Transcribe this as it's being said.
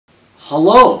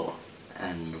Hello,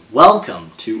 and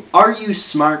welcome to Are You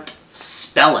Smart?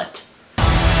 Spell It.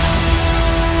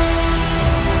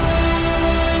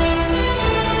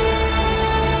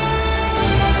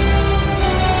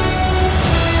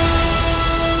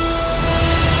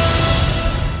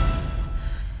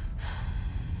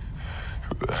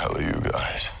 Who the hell are you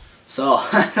guys? So,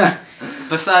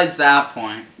 Besides that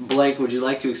point, Blake, would you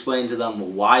like to explain to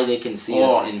them why they can see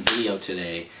us in video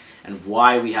today, and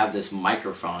why we have this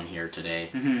microphone here today,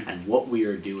 and what we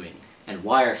are doing, and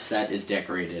why our set is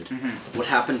decorated? What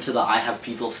happened to the I Have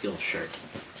People Skills shirt?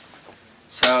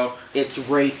 so It's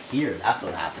right here. That's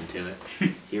what happened to it.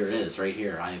 Here it is, right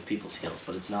here. I have people skills,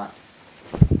 but it's not.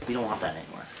 We don't want that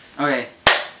anymore. okay,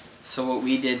 so what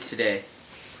we did today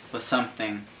was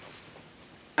something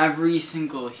every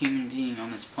single human being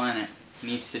on this planet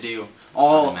needs to do.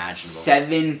 All Unimaginable.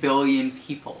 7 billion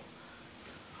people.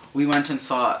 We went and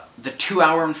saw the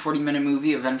 2-hour and 40-minute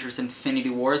movie, Avengers Infinity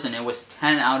Wars, and it was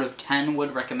 10 out of 10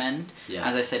 would recommend. Yes.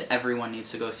 As I said, everyone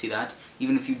needs to go see that.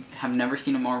 Even if you have never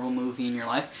seen a Marvel movie in your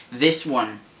life, this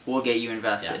one will get you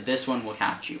invested. Yeah. This one will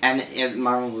catch you. And if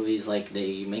Marvel movies, like,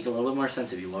 they make a little bit more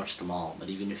sense if you watch them all. But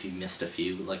even if you missed a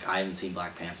few, like, I haven't seen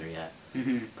Black Panther yet.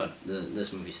 But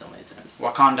this movie still made sense.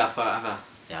 Wakanda forever.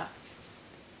 Yeah.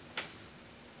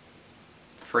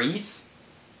 Freeze?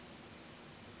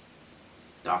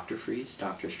 Dr. Freeze?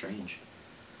 Doctor Strange.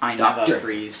 I never Dr.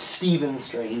 freeze. Stephen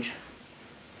Strange.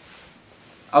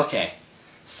 Okay.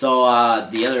 So,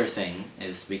 the other thing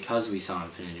is, because we saw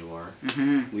Infinity War,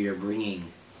 we are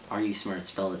bringing Are You Smart?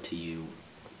 Spell It to you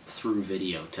through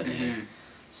video today.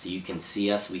 So you can see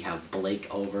us. We have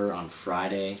Blake over on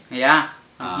Friday. Yeah,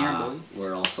 I'm here, boys.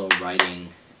 We're also writing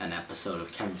an episode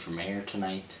of Kevin from Air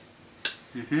tonight.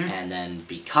 And then,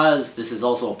 because this is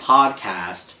also a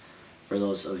podcast, for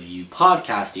those of you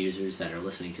podcast users that are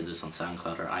listening to this on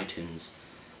SoundCloud or iTunes,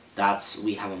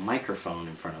 we have a microphone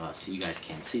in front of us. You guys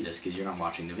can't see this because you're not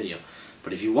watching the video.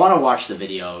 But if you want to watch the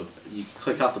video, you can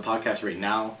click off the podcast right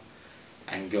now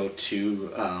and go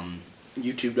to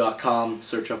youtube.com,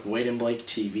 search up Wade and Blake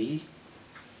TV,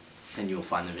 and you'll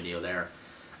find the video there.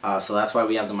 So that's why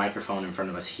we have the microphone in front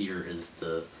of us here.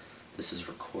 This is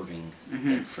recording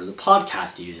it for the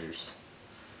podcast users.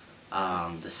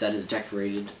 The set is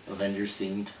decorated, Avengers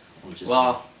themed, which is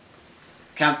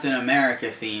Captain America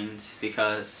themed,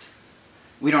 because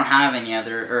we don't have any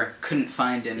other, or couldn't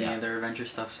find any other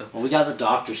Avengers stuff. So we got the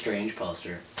Doctor Strange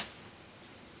poster.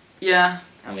 Yeah.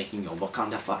 I'm making a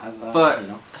Wakanda forever. But you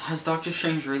know? has Doctor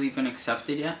Strange really been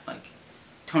accepted yet? Like,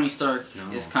 Tony Stark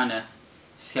is kind of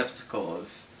skeptical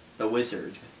of the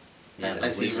Wizard,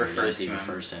 as he refers to him in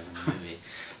the movie.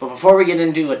 But before we get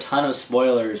into a ton of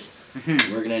spoilers,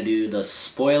 we're gonna do the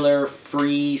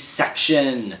spoiler-free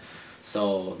section.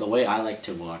 So the way I like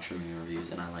to watch movie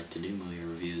reviews and I like to do movie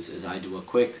reviews is I do a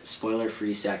quick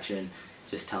spoiler-free section,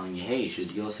 just telling you, hey,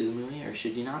 should you go see the movie or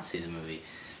should you not see the movie?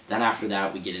 Then after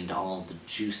that, we get into all the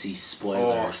juicy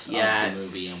spoilers of the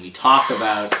movie, and we talk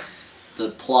about the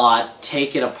plot,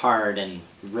 take it apart, and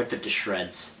rip it to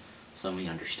shreds so we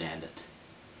understand it.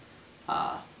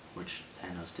 Which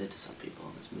Thanos did to some people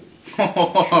in this movie.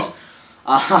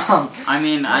 I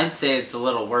mean, I'd say it's a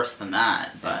little worse than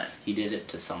that, but he did it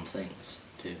to some things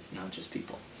too, not just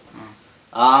people.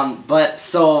 But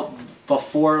so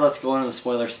before, let's go into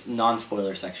the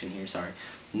non-spoiler section here. Sorry,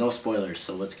 no spoilers.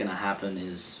 So what's gonna happen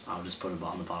is I'll just put it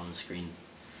on the bottom of the screen.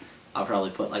 I'll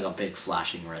probably put like a big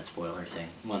flashing red spoiler thing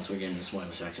once we get into the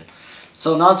spoiler section.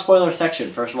 So non-spoiler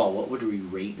section. First of all, what would we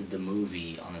rate the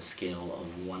movie on a scale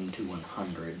of 1 to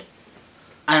 100?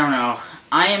 I don't know.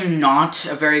 I am not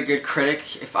a very good critic.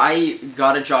 If I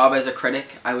got a job as a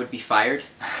critic, I would be fired.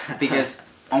 Because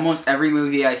almost every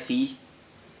movie I see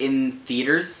in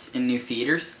new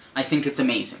theaters, I think it's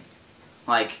amazing.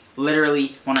 Like,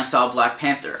 literally, when I saw Black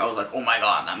Panther, I was like, oh my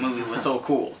god, that movie was so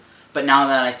cool. But now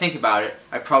that I think about it,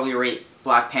 I'd probably rate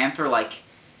Black Panther like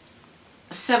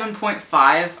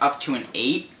 7.5 up to an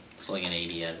 8. So like an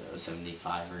 80 out of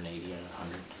 75 or an 80 out of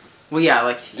 100. Well,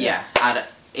 yeah,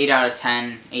 8 out of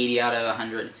 10, 80 out of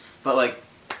 100. But, like,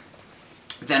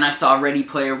 then I saw Ready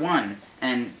Player One,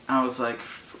 and I was like,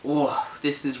 oh,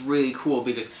 this is really cool,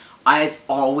 because I've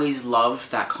always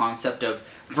loved that concept of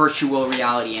virtual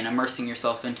reality and immersing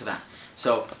yourself into that.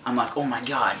 So I'm like, oh my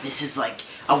god, this is like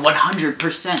a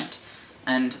 100%.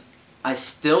 And I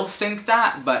still think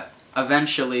that, but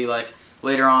eventually, like,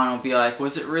 later on I'll be like,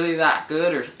 was it really that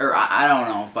good? Or I don't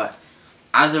know, but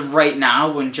as of right now,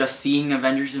 when just seeing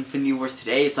Avengers Infinity Wars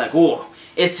today, it's like, oh,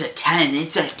 it's a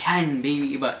 10,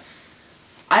 baby. But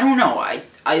I don't know, I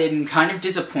am kind of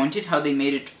disappointed how they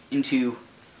made it into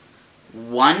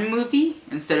one movie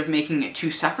instead of making it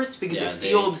two separates, because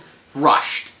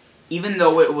rushed. Even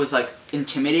though it was, like,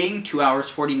 intimidating, 2 hours,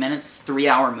 40 minutes,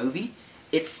 3-hour movie,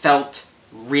 it felt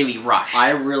really rushed.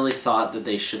 I really thought that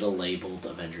they should have labeled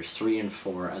Avengers 3 and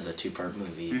 4 as a 2-part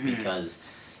movie because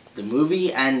the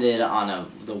movie ended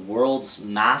on the world's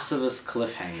massivest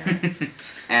cliffhanger.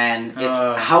 And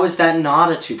how is that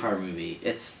not a 2-part movie?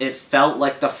 It felt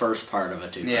like the first part of a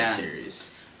 2-part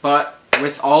series. But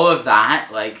with all of that,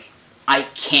 like, I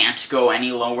can't go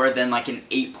any lower than like an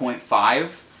 8.5.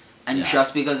 And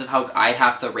just because of how I'd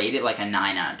have to rate it like a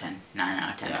 9 out of 10. 9 out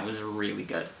of 10. It was really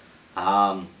good.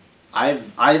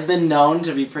 I've been known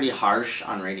to be pretty harsh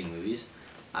on rating movies.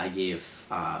 I gave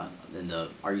in the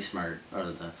Are You Smart,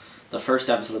 or the first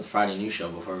episode of the Friday News Show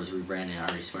before it was rebranded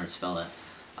Are You Smart Spell It,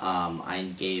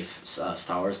 I gave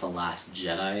Star Wars The Last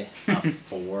Jedi a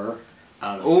 4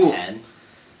 out of 10.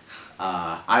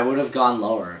 I would have gone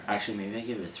lower. Actually, maybe I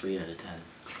give it a 3 out of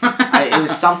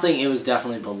 10. It was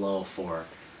definitely below 4.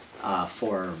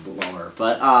 4 lower.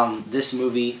 But this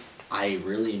movie, I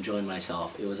really enjoyed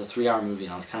myself. It was a 3-hour movie,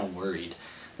 and I was kind of worried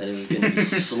that it was going to be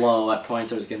slow at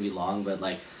points, or it was going to be long, but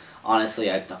like,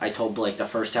 honestly, I told Blake the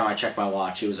first time I checked my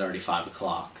watch, it was already 5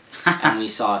 o'clock, and we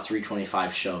saw a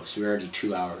 3:25 show, so we were already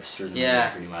 2 hours through the movie,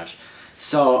 pretty much.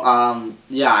 So,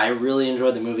 I really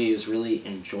enjoyed the movie. It was really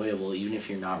enjoyable, even if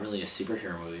you're not really a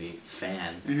superhero movie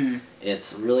fan.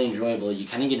 It's really enjoyable. You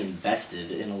kind of get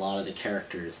invested in a lot of the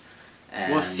characters.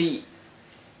 And well, see,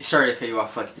 sorry to cut you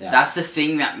off. Like, that's the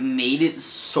thing that made it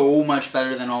so much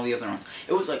better than all the other ones.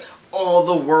 It was like all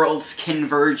the worlds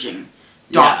converging.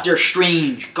 Doctor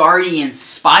Strange, Guardians,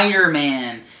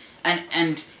 Spider-Man,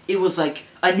 and it was like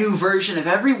a new version of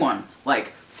everyone.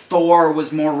 Like, Thor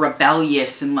was more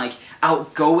rebellious and like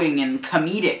outgoing and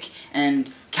comedic,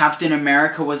 and Captain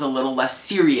America was a little less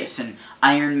serious, and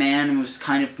Iron Man was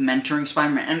kind of mentoring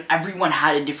Spider-Man, and everyone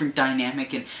had a different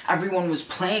dynamic, and everyone was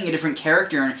playing a different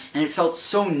character, and it felt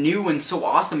so new and so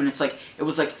awesome, and it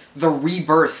was like the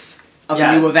rebirth of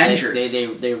New Avengers.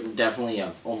 They definitely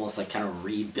have almost like kind of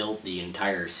rebuilt the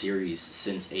entire series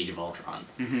since Age of Ultron,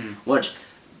 which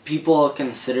people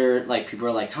consider, like, people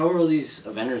are like, how are all these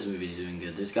Avengers movies doing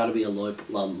good? There's got to be a low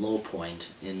point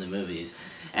in the movies.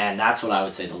 And that's what I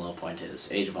would say the low point is.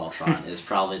 Age of Ultron is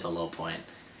probably the low point,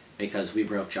 because we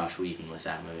broke Josh Whedon with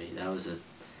that movie. That was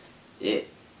it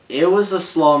was a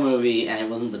slow movie, and it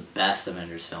wasn't the best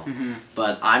Avengers film.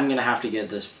 But I'm going to have to give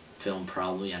this film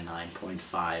probably a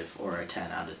 9.5 or a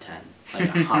 10 out of 10. Like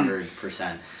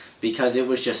 100%. Because it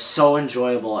was just so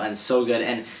enjoyable and so good.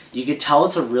 And you could tell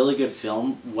it's a really good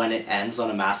film when it ends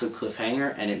on a massive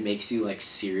cliffhanger and it makes you, like,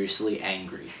 seriously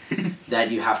angry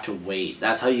that you have to wait.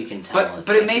 That's how you can tell.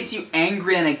 But it makes you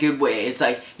angry in a good way. It's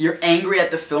like you're angry at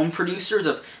the film producers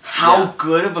of how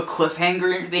good of a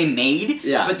cliffhanger they made.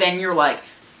 But then you're like,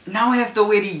 now I have to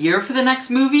wait a year for the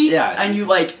next movie? And you,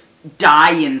 like,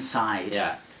 die inside.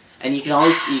 And you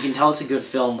can tell it's a good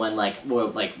film when, like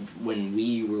when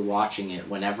we were watching it,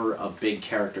 whenever a big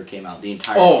character came out, the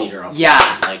entire theater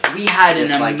like, we had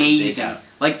an amazing,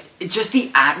 like, just the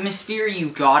atmosphere you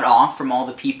got off from all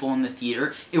the people in the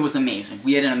theater, it was amazing.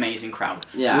 We had an amazing crowd.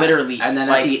 Literally. And then,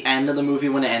 like, at the end of the movie,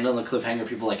 when it ended on the cliffhanger,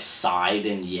 people, like, sighed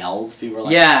and yelled. People were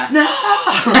like, no!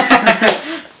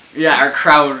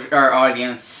 Our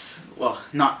audience, well,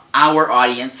 not our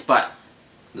audience, but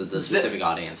the specific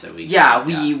audience that we...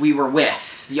 we were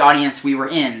with. The audience we were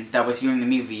in that was viewing the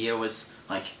movie. It was,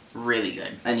 like, really good.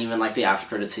 And even, like, the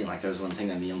after-credit scene, like, there was one thing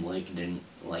that me and Blake didn't,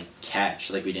 like,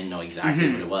 catch. Like, we didn't know exactly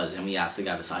what it was. And we asked the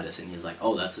guy beside us, and he's like,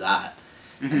 oh, that's that.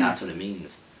 And that's what it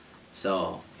means.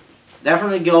 So,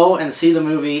 definitely go and see the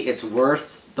movie. It's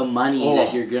worth the money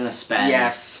that you're gonna spend.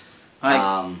 Yes.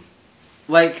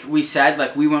 Like we said,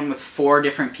 like, we went with 4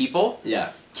 different people.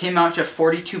 Came out to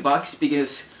 $42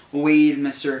 because Wade,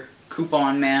 Mr.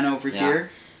 Coupon Man over here,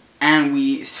 and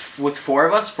we, with 4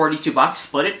 of us, $42,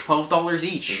 split it, $12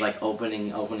 each. It's like opening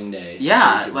day.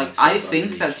 Like, I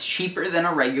think that's cheaper than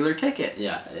a regular ticket.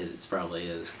 It probably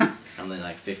is. Only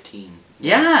like 15.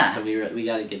 So we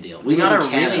got a good deal. We got a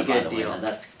really good deal.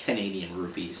 That's Canadian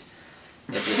rupees.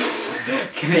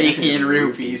 Canadian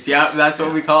rupees. Yep, that's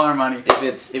what we call our money. If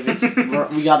it's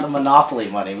we got the Monopoly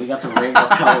money. We got the rainbow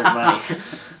colored money.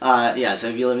 So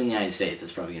if you live in the United States,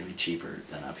 it's probably gonna be cheaper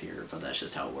than up here, but that's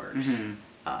just how it works.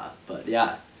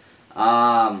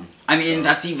 I mean,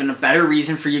 that's even a better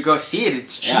reason for you to go see it.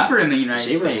 It's cheaper in the United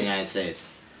States. Cheaper in the United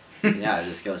States.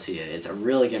 Just go see it. It's a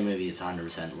really good movie. It's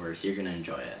 100% worth. You're gonna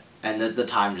enjoy it, and the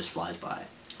time just flies by.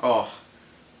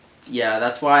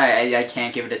 That's why I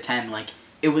can't give it a 10. Like,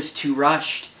 it was too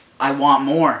rushed. I want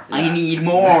more. I need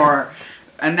more.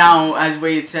 And now, as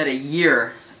Wade said, a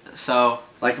year. So,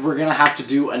 Like, we're gonna have to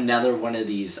do another one of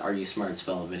these Are You Smart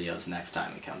Spell videos next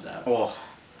time it comes out. Oh.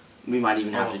 We might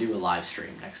even have to do a live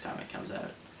stream next time it comes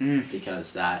out.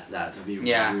 Because that would be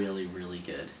really, really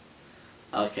good.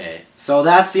 Okay, so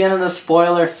that's the end of the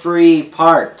spoiler-free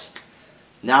part.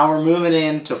 Now we're moving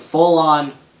into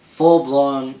full-on,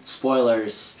 full-blown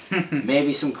spoilers.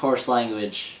 Maybe some coarse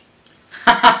language.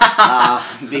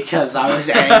 Because I was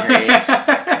angry.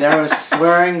 There was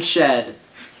swearing shed.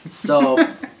 So,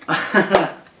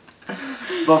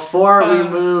 before we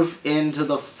move into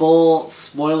the full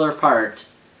spoiler part,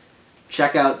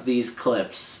 check out these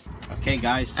clips. Okay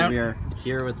guys, so we are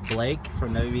here with Blake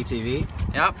from WBTV.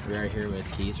 Yep. We are here with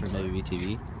Keith from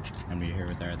WBTV. And we're here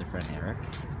with our other friend Eric.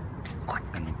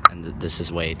 And this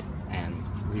is Wade. And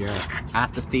we are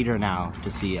at the theater now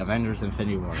to see Avengers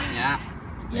Infinity War. Yeah.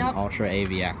 In Ultra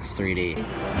AVX 3D.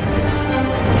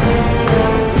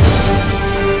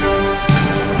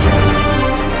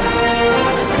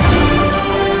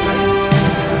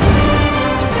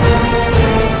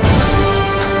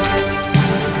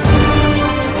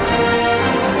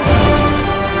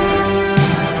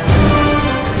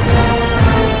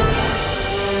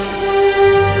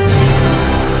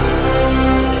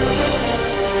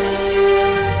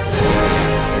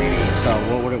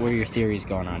 What are your theories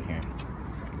going on here?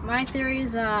 My theory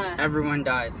is everyone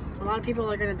dies. A lot of people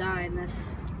are gonna die in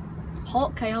this.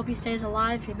 Hulk, I hope he stays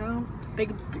alive, you know?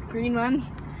 Big green man.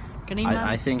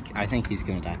 I think he's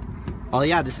gonna die. Oh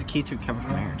yeah, this is Keith who comes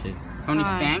from here too. Tony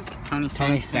Stank? Tony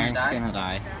Stank's gonna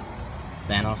die.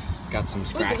 Thanos got some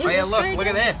scratches. Oh yeah, look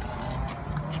at this.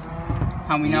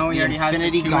 How we know he already has the 2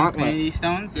 Infinity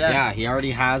Stones? Yeah, he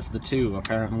already has the 2,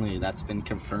 apparently. That's been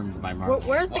confirmed by Marvel.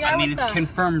 Where's the guy it's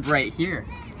confirmed right here.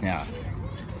 Yeah.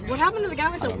 What happened to the guy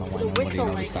with the whistle,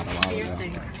 like,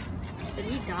 thing? Did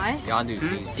he die?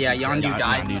 Yondu. Yeah, Yondu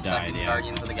died in the second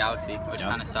Guardians of the Galaxy, which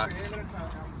kind of sucks.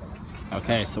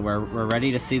 Okay, so we're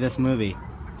ready to see this movie.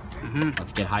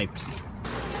 Let's get hyped.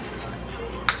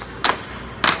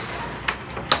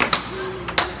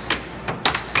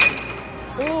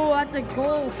 Oh, that's a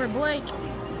goal for Blake.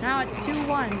 Now it's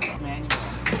 2-1.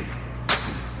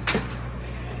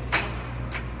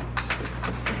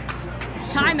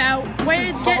 Timeout.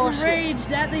 Wade's getting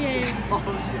raged at the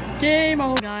game. Game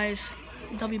over. Guys,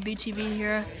 WBTV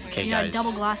here. Okay, you guys.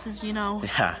 Double glasses, you know.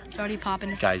 Yeah. It's already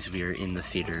popping. Guys, we are in the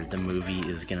theater. The movie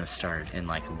is gonna start in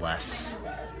like less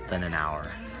than an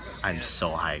hour. I'm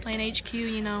so hyped. Playing HQ,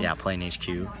 you know. Yeah, playing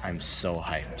HQ. I'm so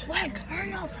hyped. Blake,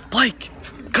 hurry up. Blake,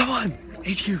 come on,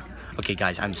 HQ. Okay,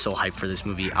 guys, I'm so hyped for this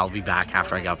movie. I'll be back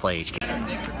after I gotta play HQ.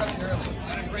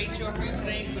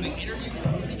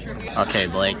 Okay,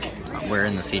 Blake, we're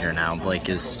in the theater now. Blake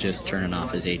is just turning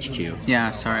off his HQ. Yeah,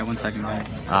 sorry, 1 second,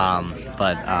 guys.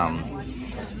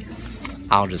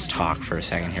 I'll just talk for a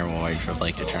second here. We'll wait for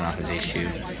Blake to turn off his HQ.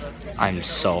 I'm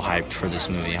so hyped for this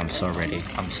movie. I'm so ready.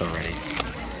 I'm so ready.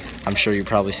 I'm sure you're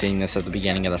probably seeing this at the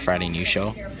beginning of the Friday News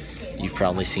Show. You've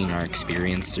probably seen our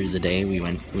experience through the day. We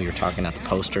were talking at the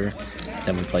poster,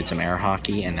 then we played some air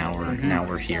hockey, and now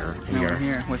we're here. We're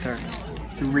here with our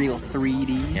real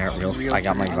 3D. Yeah, real. I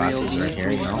got my glasses right here.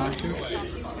 You know.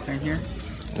 Right here.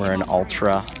 We're in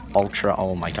ultra.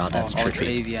 Oh my God, that's trippy. Ultra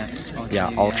AVX. Yeah,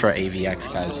 Ultra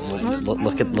AVX, guys.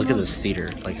 Look at this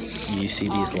theater. Like, you see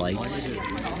these lights,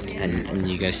 and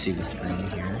you guys see the screen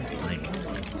here. Like,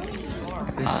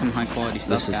 this is some high quality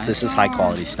stuff. This is high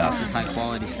quality stuff. This is high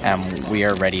quality stuff. And we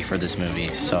are ready for this movie.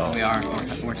 So we are.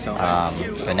 We're so ready.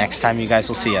 The next time you guys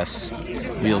will see us,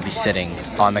 we'll be sitting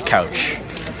on the couch.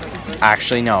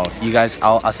 Actually, no. You guys,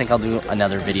 I think I'll do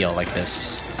another video like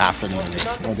this after the movie.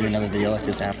 We'll do another video like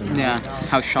this after the movie. Yeah.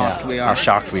 How shocked we are. How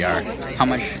shocked we are.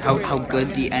 How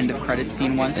good the end of credits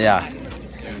scene was. Yeah.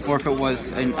 Or if it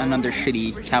was another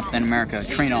shitty Captain America,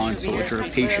 train on, soldier,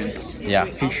 patience. Yeah.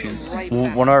 Patience. Well,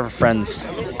 one of our friends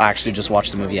actually just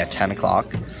watched the movie at 10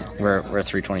 o'clock. We're a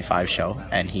 3:25 show,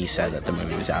 and he said that the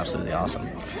movie was absolutely awesome.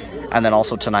 And then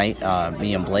also tonight,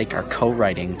 me and Blake are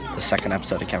co-writing the second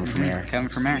episode of Kevin from Air. Kevin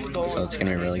from Air. So it's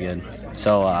going to be really good.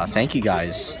 So thank you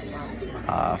guys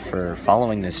for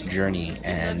following this journey,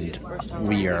 and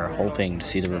we are hoping to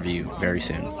see the review very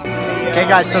soon. Okay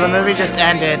guys, so the movie just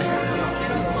ended.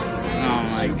 Oh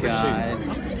my God.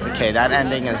 Okay, that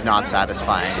ending is not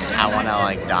satisfying. I want to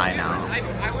like die now.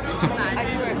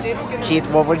 Keith,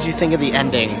 what did you think of the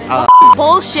ending?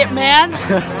 Bullshit, man.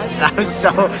 That was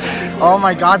so... Oh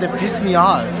my God, that pissed me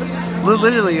off.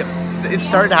 Literally, it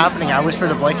started happening. I whispered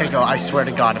to Blake, I go, I swear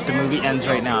to God, if the movie ends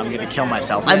right now, I'm going to kill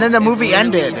myself. And then the movie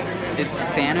ended. It's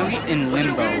Thanos in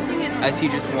limbo as he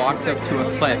just walks up to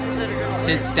a cliff,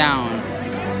 sits down,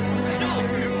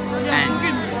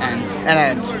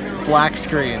 and black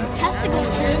screen. Testicle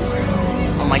trim.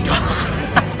 Oh my god.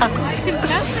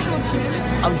 Testicle chin.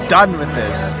 I'm done with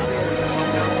this.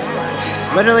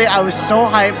 Literally, I was so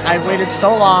hyped. I waited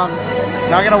so long.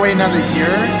 Now I gotta wait another year.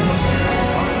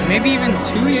 Maybe even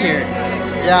 2 years.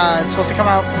 Yeah, it's supposed to come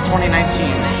out in 2019.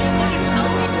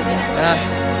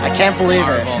 I can't believe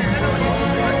it.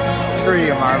 Screw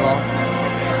you, Marvel.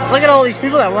 Look at all these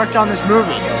people that worked on this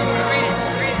movie.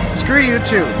 Screw you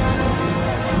too.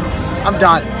 I'm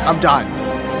done. I'm done.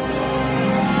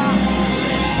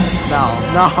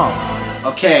 No.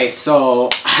 Okay, so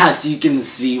as you can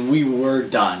see, we were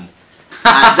done.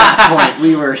 At that point,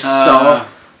 we were so...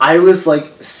 I was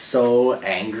like so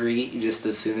angry just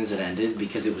as soon as it ended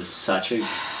because it was such a...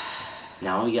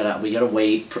 Now we gotta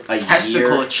wait a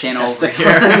Testicle year. chin over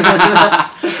here.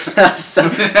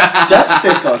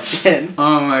 Testicle chin.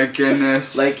 Oh my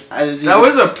goodness. Like that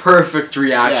was a perfect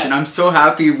reaction. Yeah. I'm so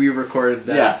happy we recorded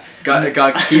that. Yeah.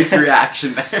 Got Keith's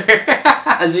reaction there.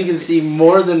 As you can see,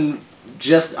 more than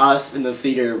just us in the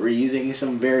theater, we're using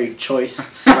some very choice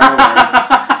swear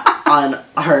words on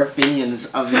our opinions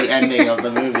of the ending of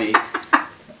the movie.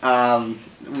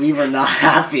 We were not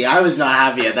happy. I was not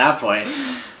happy at that point.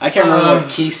 I can't remember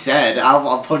what Keith said.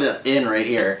 I'll put it in right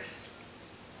here.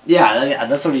 Yeah,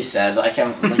 that's what he said. I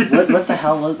can't. Like, what the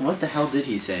hell did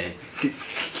he say? I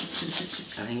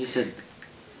think he said.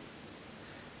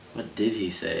 What did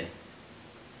he say?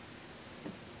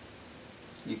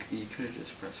 You could have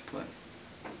just pressed play.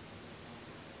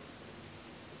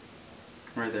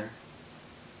 Right there.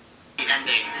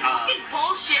 Ending.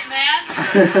 Bullshit, man.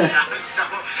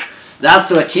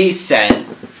 That's what Keith said.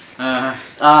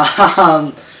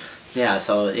 Yeah,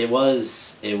 so it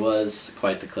was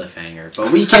quite the cliffhanger,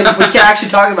 but we can actually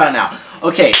talk about it now.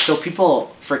 Okay, so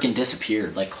people freaking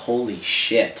disappeared. Like, holy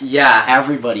shit. Yeah.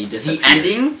 Everybody disappeared. The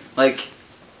ending, like,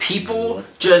 people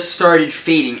just started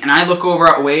fading, and I look over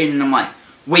at Wade and I'm like,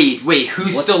 wait,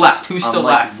 who's still left? Who's still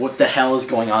left? What the hell is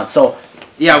going on? So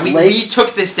yeah, we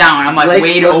took this down. I'm like,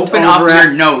 Wade, open up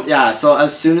your notes. Yeah, so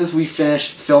as soon as we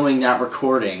finished filming that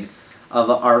recording of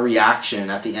our reaction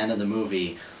at the end of the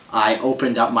movie, I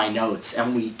opened up my notes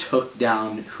and we took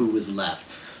down who was left.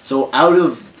 So out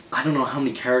of, I don't know how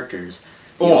many characters,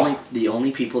 the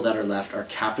only people that are left are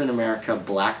Captain America,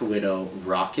 Black Widow,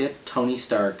 Rocket, Tony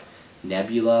Stark,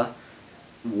 Nebula,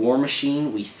 War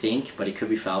Machine, we think, but it could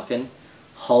be Falcon,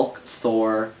 Hulk,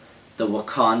 Thor, the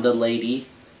Wakanda lady,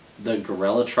 the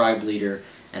Gorilla Tribe leader,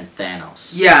 and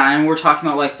Thanos. Yeah, and we're talking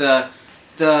about like the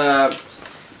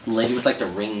lady with like the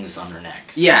rings on her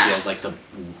neck. Yeah. She has like the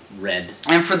red.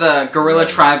 And for the Gorilla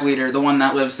Tribe leader, the one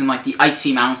that lives in like the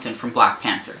icy mountain from Black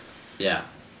Panther. Yeah.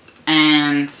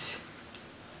 And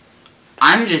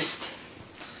I'm just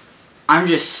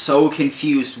so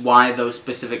confused why those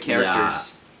specific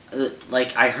characters. Yeah.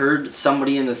 Like I heard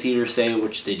somebody in the theater say,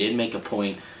 which they did make a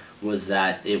point, was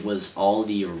that it was all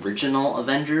the original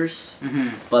Avengers,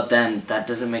 but then that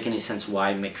doesn't make any sense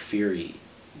why Nick Fury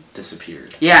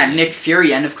disappeared. Yeah, Nick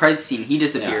Fury, end of credits scene, he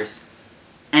disappears.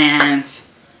 Yeah.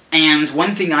 And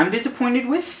one thing I'm disappointed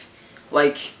with,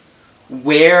 like,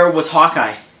 where was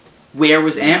Hawkeye? Where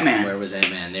was Ant-Man? Where was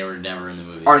Ant-Man? They were never in the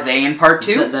movie. Are they in part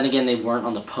 2? Then again, they weren't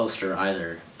on the poster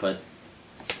either. But,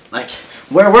 like,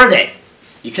 where were they?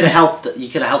 You could have helped. You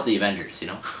could have helped the Avengers, you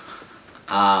know.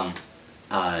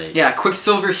 Yeah,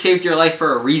 Quicksilver saved your life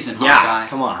for a reason, Hawkeye. Yeah,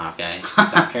 come on, Hawkeye.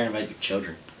 Stop caring about your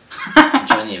children.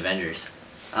 Join the Avengers.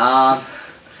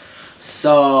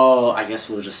 So I guess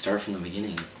we'll just start from the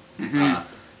beginning.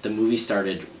 The movie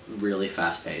started really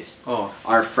fast paced. Oh.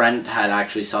 Our friend had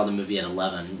actually saw the movie at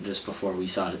 11, just before we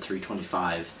saw it at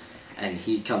 3:25, and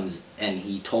he comes and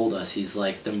he told us, he's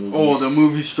like, the movie. Oh, the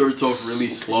movie starts off really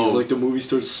slow. He's like, the movie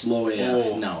starts slow AF.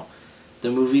 Oh. No.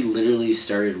 The movie literally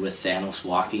started with Thanos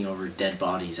walking over dead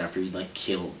bodies after he like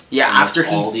killed. Yeah, after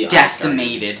he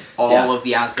decimated all of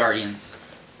the Asgardians.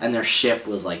 And their ship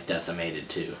was like decimated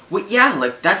too. Well, yeah,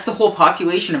 like that's the whole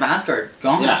population of Asgard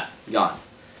gone. Yeah, gone.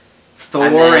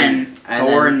 Thor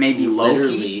and maybe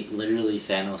Loki. Literally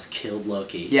Thanos killed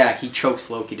Loki. Yeah, he chokes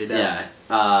Loki to death.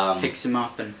 Yeah. Picks him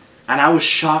up and I was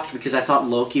shocked because I thought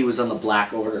Loki was on the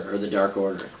Black Order or the Dark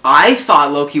Order. I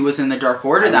thought Loki was in the Dark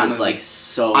Order that movie. Like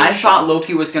so I shocked. thought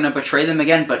Loki was gonna betray them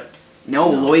again, but no.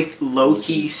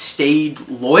 Loki stayed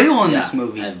loyal in this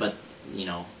movie. But you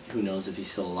know, who knows if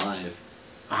he's still alive?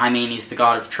 I mean, he's the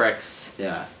god of tricks.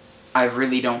 Yeah. I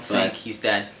really don't think he's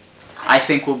dead. I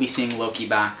think we'll be seeing Loki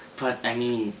back. But I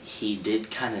mean, he did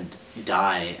kind of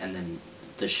die, and then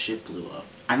the ship blew up.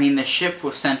 I mean, the ship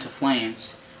was sent to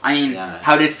flames. I mean,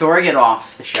 how did Thor get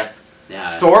off the ship?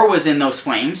 Yeah. Thor was in those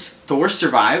flames. Thor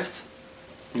survived.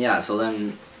 Yeah, so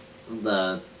then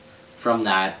from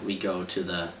that we go to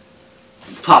the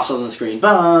pops on the screen,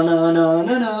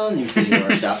 ba-na-na-na-na, Infinity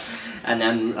War stuff. And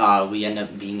then we end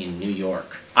up being in New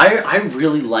York. I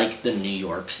really like the New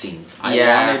York scenes. I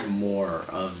wanted more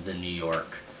of the New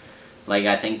York. Like,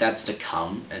 I think that's to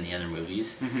come in the other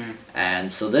movies. Mm-hmm.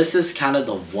 And so this is kind of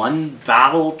the one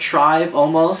battle tribe,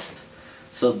 almost.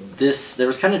 So there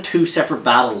was kind of two separate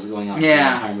battles going on in the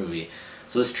entire movie.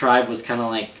 So this tribe was kind of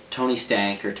like Tony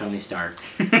Stank or Tony Stark,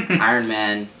 Iron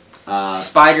Man,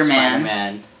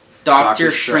 Spider-Man,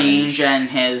 Doctor Strange, and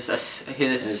his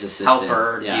assistant,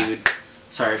 helper dude.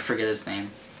 Sorry, I forget his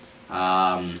name.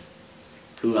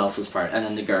 Who else was part? And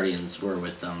then the Guardians were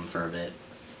with them for a bit.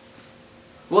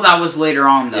 Well, that was later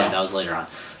on, though. Yeah, that was later on.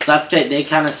 So that's they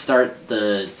kind of start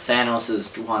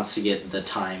Thanos wants to get the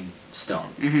Time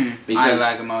Stone. Mm-hmm. Because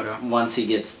Agamotto. once he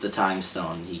gets the Time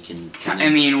Stone, he can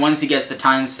once he gets the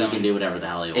Time Stone, he can do whatever the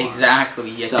hell he wants. Exactly.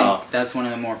 I think that's one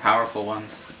of the more powerful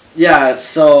ones. Yeah,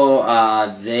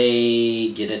 so they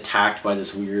get attacked by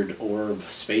this weird orb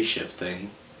spaceship thing.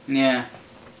 Yeah.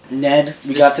 Ned,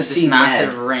 we got to see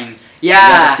massive Ned. ring. Yeah,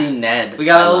 we got to see Ned. We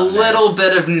got a little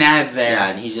bit of Ned there. Yeah,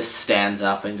 and he just stands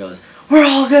up and goes, "We're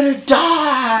all gonna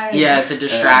die!" Yeah, it's a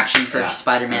distraction for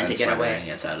Spider-Man to get away.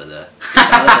 Gets out of the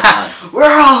bus.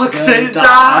 We're all gonna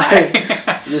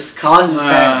die! This causes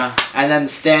panic. And then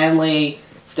Stanley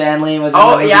was in the movie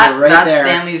right that's there.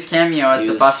 Stanley's cameo as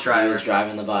the bus driver. He was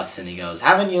driving the bus and he goes,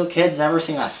 "Haven't you kids ever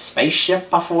seen a spaceship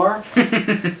before?"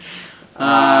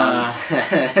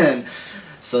 And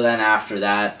so then after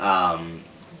that,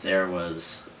 there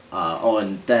was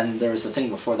and then there was a thing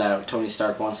before that. Tony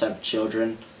Stark wants to have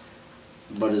children,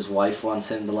 but his wife wants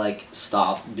him to like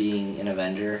stop being an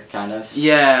Avenger, kind of.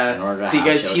 Yeah, in order to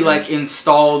because have he like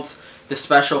installed the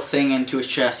special thing into his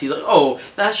chest. He's like, "Oh,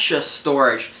 that's just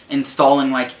storage."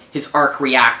 Installing like his arc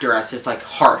reactor as his like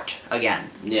heart again,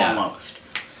 almost.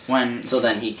 So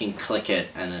then he can click it,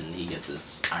 and then he gets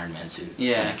his Iron Man suit.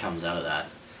 Yeah, and it comes out of that.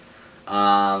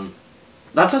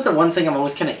 That's what the one thing I'm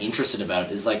always kind of interested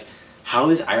about is like how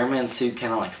his Iron Man suit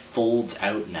kind of like folds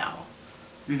out now.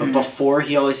 Mm-hmm. But before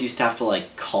he always used to have to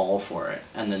like call for it,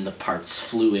 and then the parts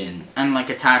flew in and like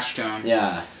attached to him.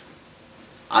 Yeah.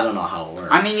 I don't know how it works.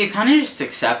 I mean, you kind of just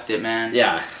accept it, man.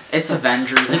 Yeah. It's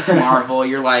Avengers, it's Marvel.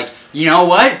 You're like, you know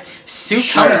what? Suit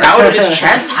comes out of his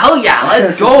chest? Hell yeah,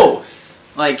 let's go!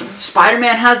 Like,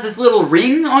 Spider-Man has this little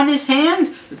ring on his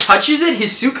hand, touches it,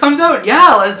 his suit comes out,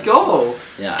 yeah, let's go!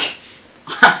 Yeah.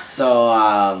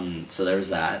 So there was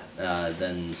that.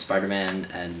 Then Spider-Man,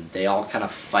 and they all kind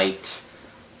of fight.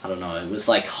 I don't know, it was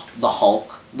like the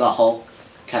Hulk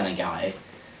kind of guy.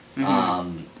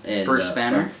 Mm-hmm. Bruce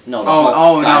Banner? The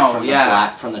Hulk guy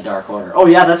from the Dark Order. Oh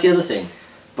yeah, that's the other thing.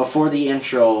 Before the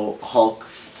intro, Hulk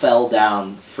fell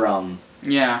down from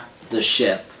the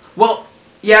ship. Well,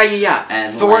 yeah.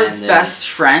 And Thor's best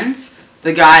friend,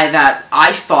 the guy that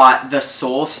I thought the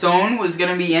Soul Stone was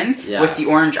gonna be in with the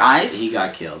orange eyes, he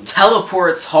got killed.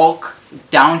 Teleports Hulk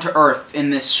down to Earth in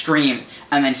this stream,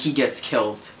 and then he gets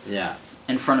killed. Yeah.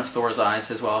 In front of Thor's eyes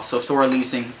as well. So Thor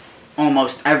losing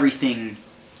almost everything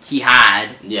he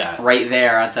had right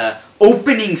there at the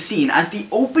opening scene. As the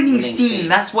opening scene,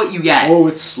 that's what you get. Oh,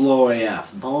 it's slow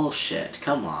AF. Bullshit.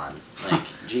 Come on. Like,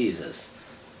 Jesus.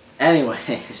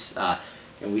 Anyways,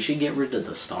 we should get rid of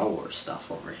the Star Wars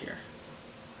stuff over here.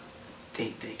 They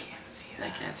can't see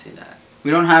that. They can't see that.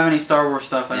 We don't have any Star Wars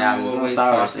stuff. There's no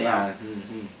Star Wars. Yeah.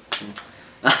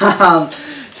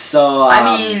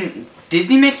 I mean,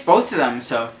 Disney makes both of them,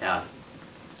 so... Yeah.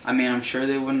 I mean, I'm sure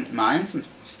they wouldn't mind some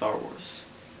Star Wars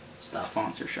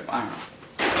sponsorship. I don't know.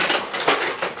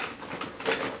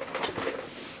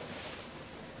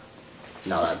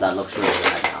 No, that looks really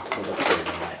bad now. It looks really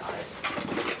good in my eyes.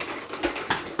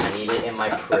 I need it in my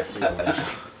peripheral vision.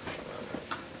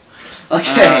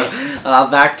 Okay,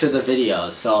 back to the video.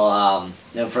 So,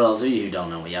 for those of you who don't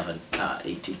know, we have an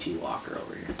ATT walker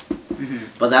over here. Mm-hmm.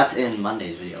 But that's in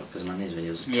Monday's video, because Monday's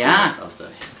video is a tour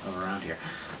of around here.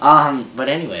 But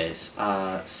anyways,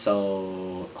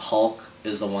 so Hulk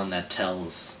is the one that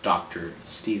tells Dr.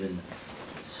 Stephen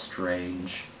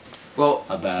Strange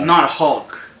about... not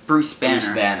Hulk, Bruce Banner.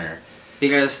 Bruce Banner.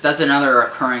 Because that's another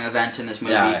recurring event in this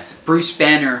movie. Yeah. Bruce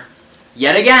Banner,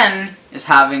 yet again, is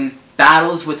having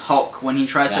battles with Hulk. When he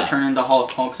tries to turn into Hulk,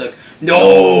 Hulk's like,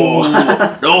 "No!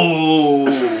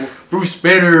 No! Bruce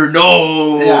Banner,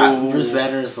 no!" Yeah, Bruce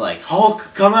Banner's like,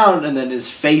 "Hulk, come out!" And then his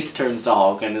face turns to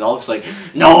Hulk, and Hulk's like,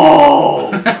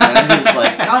 "No!" And he's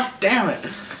like, "God damn it!"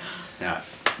 Yeah.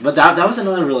 But that was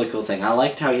another really cool thing. I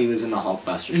liked how he was in the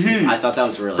Hulkbuster scene. I thought that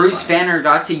was really Bruce Banner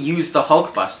got to use the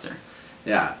Hulkbuster.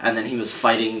 Yeah, and then he was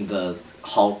fighting the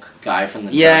Hulk guy from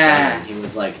the Yeah. and he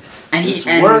was like, And this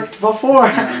he worked before.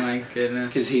 Oh my goodness.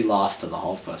 Because he lost to the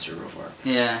Hulkbuster before.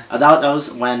 Yeah. That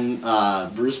was when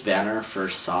Bruce Banner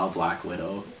first saw Black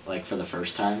Widow, like, for the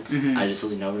first time. Mhm. I just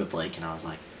leaned over to Blake and I was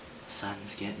like, the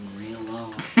sun's getting real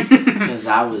low. Because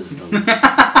that was the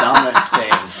dumbest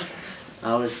thing.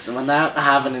 When that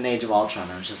happened in Age of Ultron,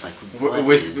 I was just like, what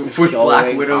is with Black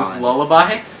going Widow's on?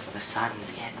 lullaby? The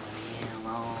sun's getting real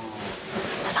low.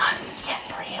 The sun's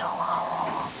getting real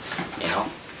low. You know?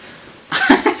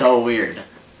 So weird.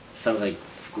 So, like,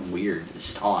 weird. It's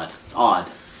just odd. It's odd.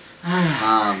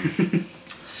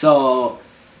 So,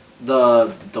 the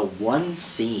one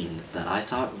scene that I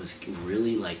thought was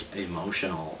really, like,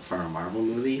 emotional for a Marvel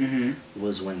movie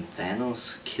was when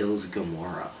Thanos kills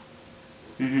Gamora.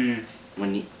 In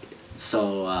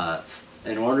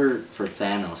order for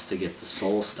Thanos to get the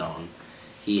Soul Stone,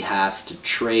 he has to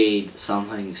trade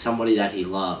somebody that he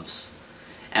loves.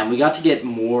 And we got to get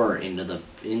more into the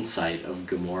insight of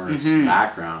Gamora's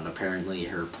background. Apparently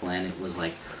her planet was,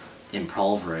 like,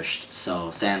 impoverished, so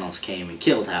Thanos came and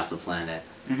killed half the planet,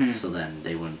 so then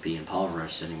they wouldn't be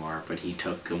impoverished anymore. But he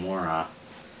took Gamora,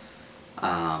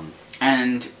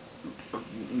 and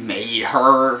made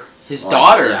her his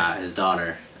daughter. Yeah, his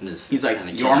daughter. And he's like,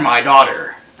 you're my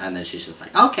daughter. And then she's just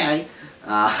like, okay.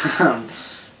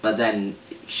 But then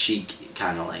she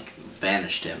kind of, like,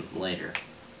 banished him later.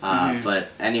 But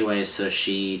anyway, so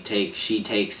he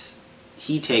takes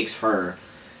her,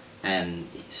 and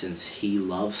since he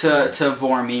loves her... To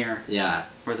Vormir. Yeah.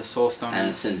 Where the Soul Stone and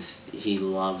is. since he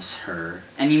loves her...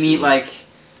 And you meet, like,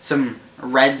 some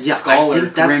Red Skull or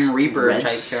Grim Reaper Red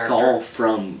type Skull character.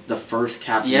 from the first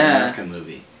Captain America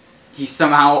movie. He's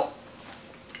somehow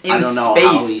in I don't know space.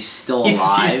 how he's still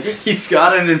alive. He's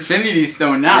got an Infinity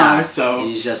Stone now, Yeah, so...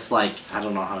 He's just like, I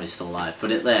don't know how he's still alive.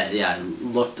 But it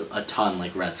looked a ton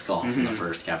like Red Skull from the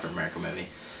first Captain America movie.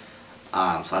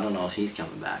 So I don't know if he's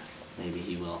coming back. Maybe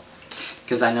he will.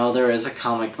 Because I know there is a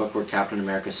comic book where Captain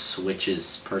America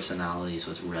switches personalities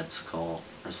with Red Skull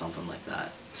or something like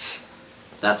that.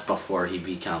 That's before he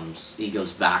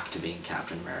goes back to being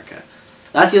Captain America.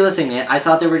 That's the other thing. I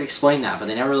thought they would explain that, but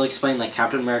they never really explained, like,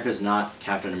 Captain America is not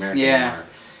Captain America anymore.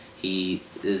 He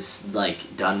is,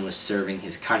 like, done with serving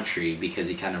his country because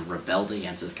he kind of rebelled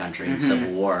against his country in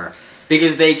Civil War.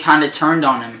 Because they kind of turned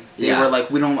on him. They Yeah. were like,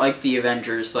 we don't like the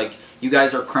Avengers. Like, you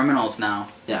guys are criminals now.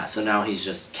 Yeah, so now he's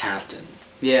just Captain.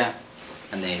 Yeah.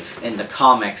 And in the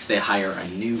comics, they hire a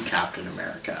new Captain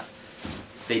America.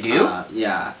 They do?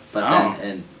 Yeah, but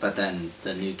Oh. then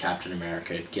the new Captain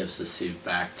America gives the suit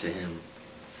back to him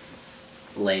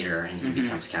later, and he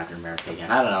becomes Captain America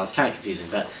again. I don't know. It's kind of confusing,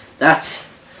 but that's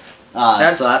why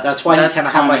he kind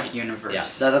of had, like, universe.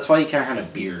 Yeah, that's why he kind of had a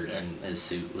beard and his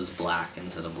suit was black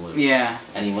instead of blue. Yeah.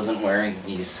 And he wasn't wearing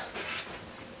these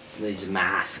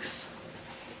masks,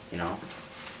 you know.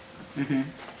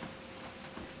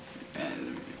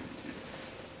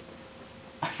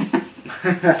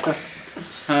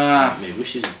 Maybe we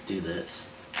should just do this.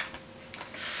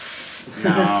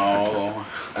 No.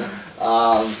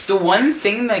 The one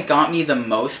thing that got me the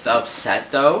most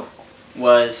upset, though,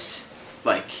 was,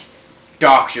 like,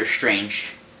 Doctor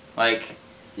Strange. Like,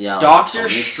 Yeah, Doctor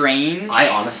Strange... I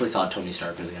honestly thought Tony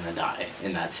Stark was gonna die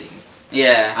in that scene.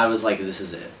 Yeah. I was like, this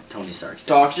is it. Tony Stark's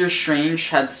dead. Doctor Strange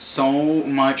had so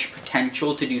much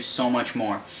potential to do so much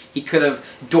more. He could have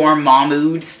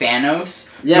Dormammu'd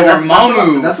Thanos. Yeah,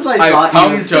 Dormammu, that's what I I've thought he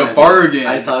come was to gonna do. bargain.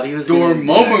 I thought he was gonna do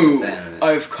that to Dormammu, Thanos.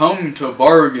 I've come to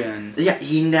bargain. Yeah,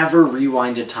 he never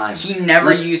rewinded time. He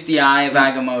never Like, used the Eye of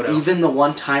Agamotto. Even the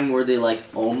one time where they, like,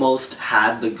 almost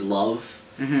had the glove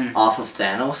off of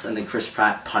Thanos, and then Chris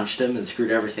Pratt punched him and screwed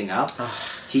everything up.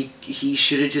 He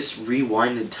should have just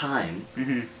rewinded time.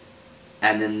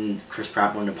 And then Chris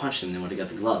Pratt wouldn't have punched him, and they would have got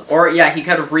the glove. Or, yeah, he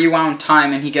could have rewound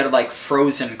time and he could have, like,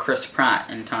 frozen Chris Pratt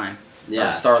in time. Yeah.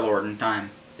 Or Star-Lord in time.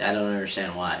 I don't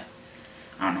understand why.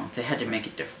 I don't know. They had to make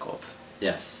it difficult.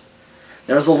 Yes.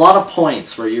 There was a lot of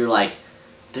points where you're like,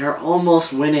 they're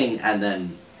almost winning, and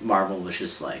then Marvel was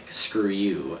just like, screw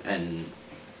you, and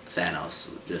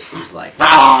Thanos just was like,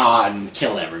 ah, and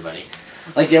killed everybody.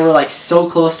 Like, they were, like, so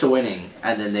close to winning,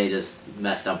 and then they just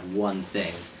messed up one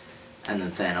thing. And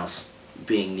then Thanos,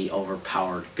 being the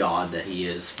overpowered god that he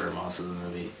is for most of the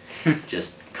movie,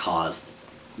 just caused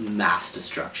mass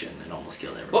destruction and almost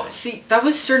killed everybody. Well, see, that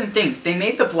was certain things. They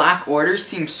made the Black Order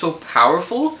seem so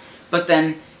powerful, but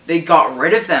then they got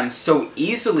rid of them so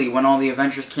easily when all the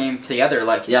Avengers came together.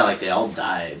 Like, yeah, like, they all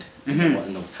died in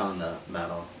the Wakanda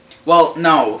battle. well,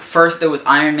 no. First there was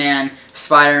Iron Man,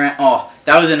 Spider-Man. Oh,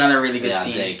 that was another really good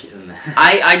scene.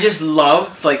 I just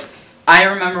loved, like, I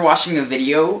remember watching a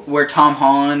video where Tom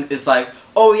Holland is like,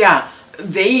 "Oh yeah,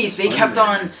 they kept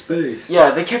on space.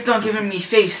 Yeah, they kept on giving me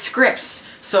fake scripts.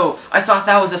 So I thought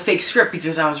that was a fake script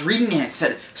because I was reading it and it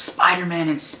said Spider-Man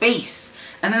in space.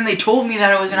 And then they told me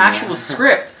that it was an actual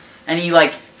script. And he,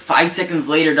 like, 5 seconds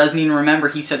later doesn't even remember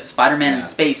he said Spider-Man in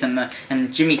space.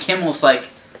 And Jimmy Kimmel's like,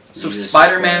 so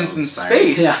Spider-Man's in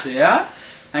space? Yeah?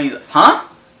 And he's like, huh?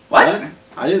 What?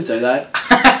 I didn't say that.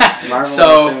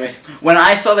 So, when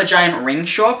I saw the giant ring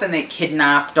show up and they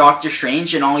kidnap Doctor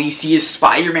Strange and all you see is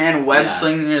Spider-Man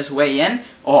web-slinging his way in,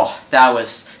 oh, that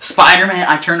was Spider-Man.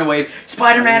 I turned away.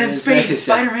 Spider-Man in space.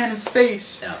 Spider-Man in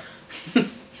space. Yeah.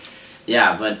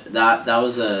 Yeah, but that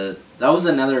was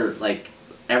another, like,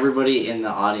 everybody in the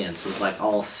audience was like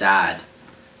all sad.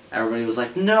 Everybody was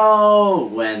like, no,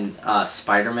 when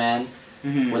Spider-Man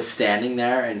was standing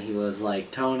there and he was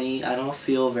like, Tony, I don't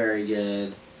feel very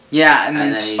good. Yeah, and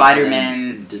then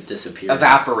Spider-Man disappears,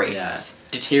 evaporates,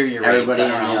 deteriorates. Everybody in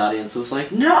the audience was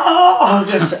like, no!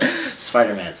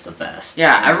 Spider-Man's the best.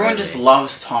 Yeah, everyone just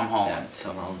loves Tom Holland. Yeah,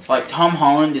 Tom Holland's like, Tom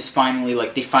Holland is finally,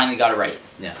 like, they finally got it right.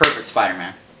 Yeah. Perfect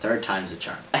Spider-Man. Third time's a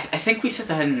charm. I think we said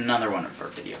that in another one of our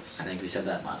videos. I think we said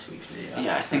that in last week's video.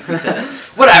 Yeah, I think we said it.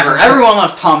 Whatever, everyone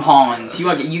loves Tom Holland.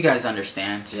 You guys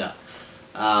understand. Yeah.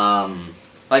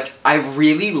 Like, I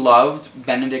really loved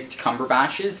Benedict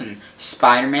Cumberbatch's and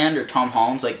Spider-Man or Tom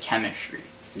Holland's, like, chemistry.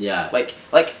 Yeah. Like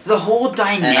the whole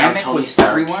dynamic Tony with Stark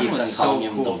everyone keeps was on calling so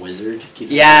him cool. the wizard.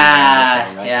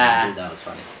 Yeah. That was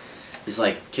funny. He's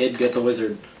like, kid, get the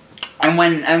wizard. And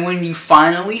when you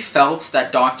finally felt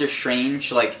that Doctor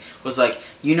Strange, like, was like,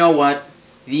 you know what?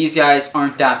 These guys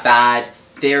aren't that bad.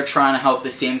 They're trying to help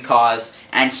the same cause.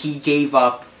 And he gave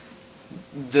up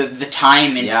the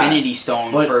time Infinity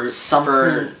Stone for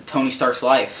Tony Stark's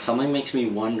life. Something makes me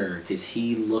wonder, because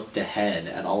he looked ahead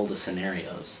at all the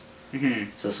scenarios.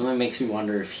 So something makes me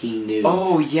wonder if he knew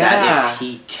that if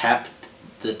he kept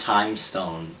the time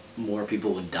stone, more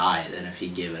people would die than if he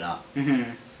gave it up.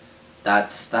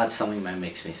 That's something that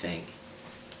makes me think.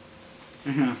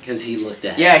 Because he looked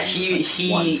ahead. Yeah, he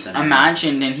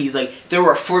imagined, and he's like, there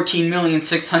were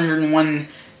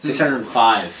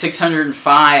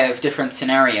 605 different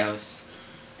scenarios,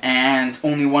 and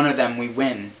only one of them we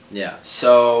win. Yeah.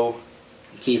 So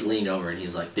Keith leaned over and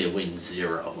he's like, they win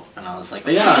 0. And I was like,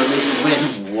 yeah, at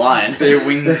least win 1. They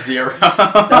win 0.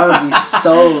 That would be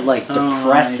so, like,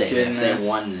 depressing if they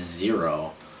won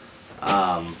 0.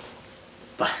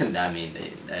 But, I mean,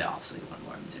 they obviously won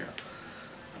more than 0.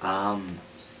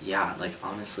 Yeah, like,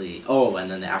 honestly... Oh, and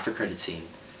then the after-credit scene.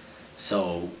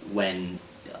 So, when...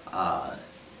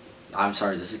 I'm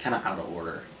sorry, this is kind of out of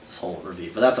order, this whole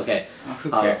review, but that's okay. Oh, who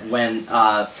cares? When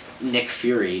Nick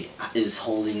Fury is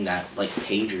holding that, like,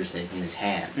 pager thing in his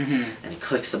hand, and he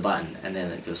clicks the button, and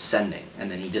then it goes sending, and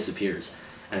then he disappears,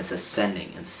 and it says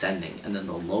sending, and then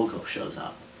the logo shows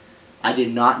up. I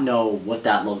did not know what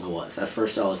that logo was. At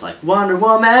first I was like, Wonder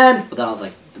Woman! But then I was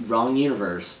like, wrong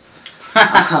universe.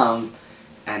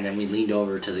 And then we leaned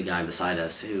over to the guy beside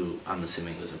us, who I'm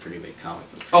assuming was a pretty big comic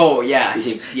book fan. Oh, yeah.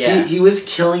 He was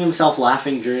killing himself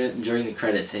laughing during the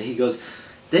credits, and he goes,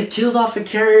 they killed off a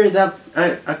character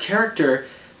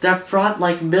that brought,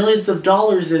 like, millions of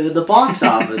dollars into the box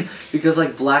office. Because,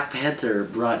 like, Black Panther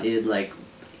brought in, like,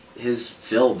 his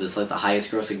film is, like, the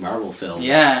highest grossing Marvel film.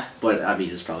 Yeah. But, I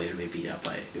mean, it's probably going to be beat up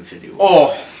by Infinity War.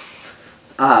 Oh.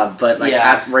 But,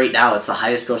 like, right now, it's the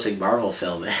highest grossing Marvel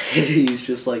film. And he's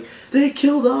just like, they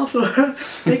killed off Black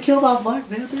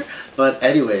Panther. But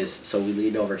anyways, so we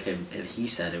leaned over to him, and he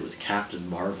said it was Captain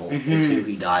Marvel is who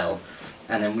he dialed.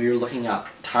 And then we were looking up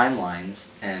timelines,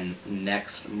 and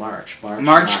next March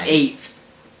 8th.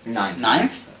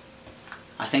 9th?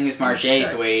 I think it's March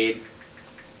 8th, Wade.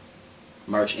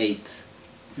 March 8th.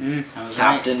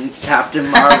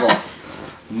 Captain Marvel.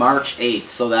 March 8th,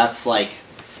 so that's like...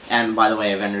 And by the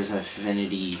way, Avengers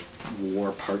Infinity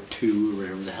War Part 2, or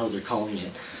whatever the hell they're calling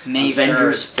it.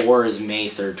 Avengers 4 is May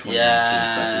 3rd, 2019, so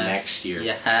that's next year.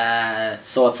 Yes.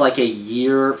 So it's like a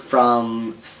year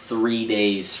from 3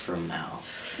 days from now.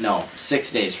 No,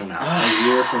 6 days from now. A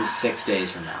year from 6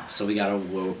 days from now. So we gotta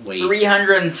wait.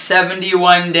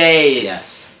 371 days.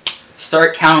 Yes.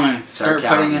 Start counting. Start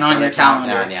putting it on your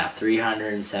calendar. Yeah,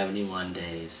 371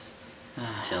 days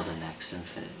till the next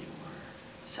Infinity War.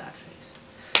 Sad face.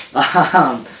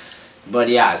 But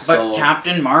yeah, so... But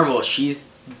Captain Marvel, she's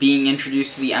being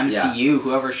introduced to the MCU,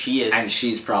 whoever she is. And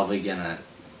she's probably gonna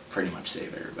pretty much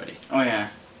save everybody. Oh yeah.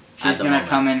 She's gonna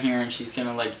come in here and she's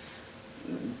gonna, like,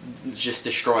 just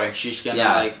destroy. She's gonna,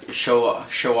 like, show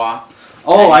up.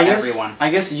 Oh, I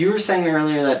guess you were saying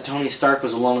earlier that Tony Stark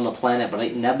was alone on the planet,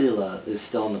 but Nebula is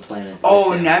still on the planet.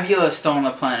 Oh, Nebula's still on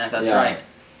the planet, that's right.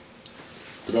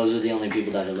 But those are the only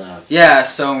people that are left. Yeah,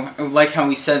 so like how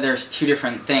we said, there's two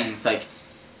different things. Like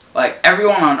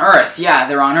everyone on Earth, yeah,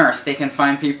 they're on Earth. They can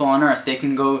find people on Earth. They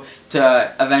can go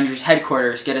to Avengers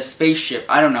headquarters, get a spaceship.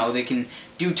 I don't know. They can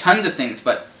do tons of things.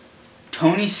 But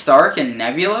Tony Stark and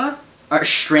Nebula are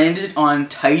stranded on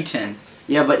Titan.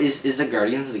 Yeah, but is the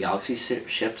Guardians of the Galaxy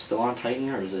ship still on Titan,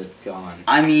 or is it gone?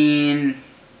 I mean,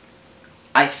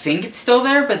 I think it's still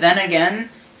there, but then again,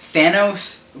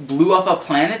 Thanos blew up a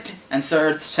planet and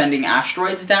started sending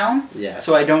asteroids down. Yes.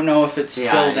 So I don't know if it's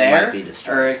still it there, might be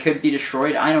destroyed. or it could be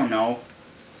destroyed. I don't know.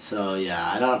 So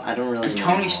yeah, I don't really And know.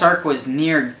 Tony Stark was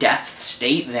near death's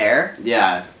state there.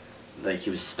 Yeah, like he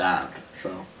was stabbed.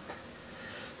 So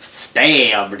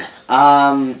stabbed.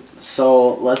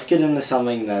 So let's get into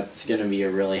something that's gonna be a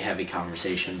really heavy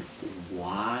conversation.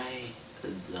 Why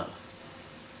the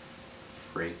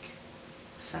freak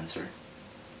censor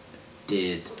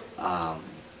did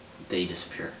they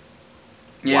disappear?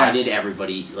 Yeah. Why did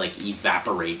everybody like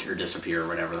evaporate or disappear or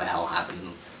whatever the hell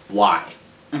happened? Why?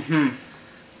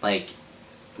 Like,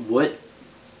 what?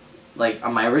 Like,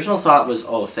 my original thought was,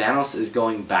 oh, Thanos is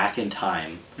going back in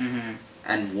time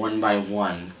and one by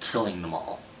one killing them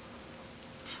all.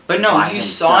 But no, by you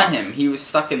himself. saw him. He was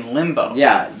stuck in limbo.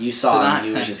 Yeah, you saw So him. that He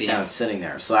was can't just be kind it. of sitting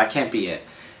there. So that can't be it.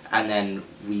 And then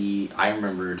I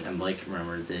remembered, and Blake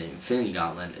remembered, the Infinity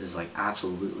Gauntlet is like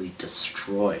absolutely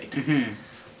destroyed.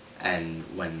 And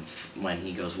when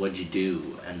he goes, "What'd you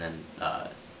do?" and then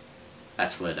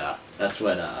that's what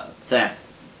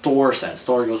Thor says.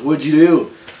 Thor goes, "What'd you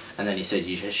do?" And then he said,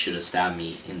 "You just should have stabbed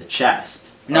me in the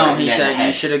chest." No, Or he in the said you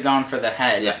head. should have gone for the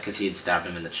head. Yeah, because he had stabbed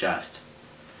him in the chest.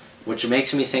 Which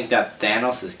makes me think that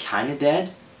Thanos is kind of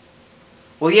dead.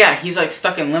 Well, yeah, he's like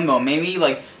stuck in limbo. Maybe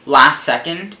like last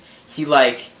second he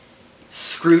like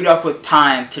screwed up with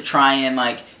time to try and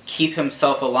like keep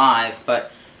himself alive,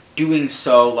 but doing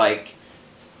so like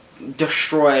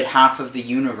destroyed half of the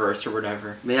universe or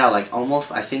whatever. Yeah, like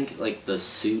almost. I think like the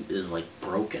suit is like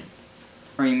broken.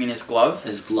 Or you mean his glove?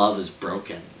 His glove is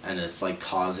broken, and it's like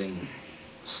causing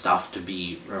stuff to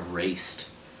be erased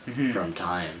from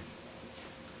time.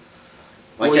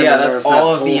 Well, and yeah, then there that's was that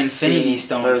all of the whole Infinity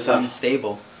scene- there was Stones that-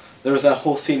 unstable. There was that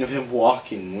whole scene of him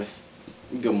walking with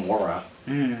Gamora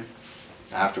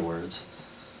afterwards,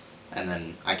 and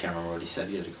then I can't remember what he said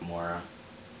to Gamora.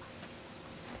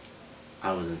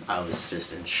 I was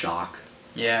just in shock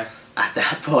Yeah. at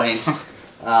that point.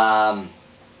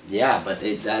 Yeah, but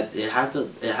it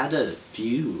had a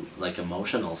few like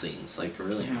emotional scenes, like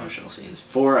really emotional scenes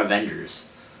for Avengers,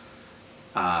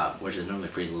 which is normally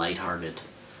pretty lighthearted,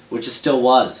 which it still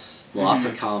was. Lots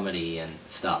of comedy and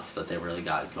stuff that they really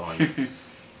got going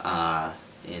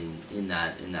in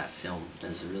that film.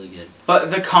 It's really good.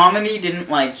 But the comedy didn't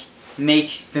like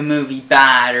make the movie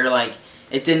bad, or like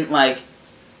it didn't like.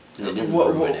 They didn't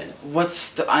ruin it.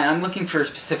 What's the? I'm looking for a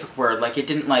specific word. Like it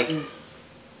didn't like.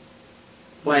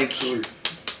 Like.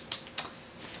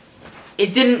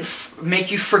 It didn't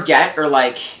make you forget or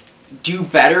like do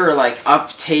better or like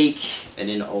uptake. It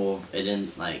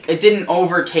didn't like. It didn't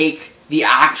overtake the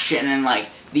action and like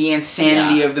the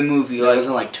insanity of the movie. It Like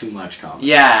wasn't like too much comedy.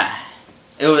 yeah,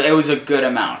 it was a good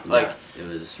amount. Like. Yeah, it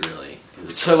was really.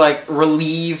 To like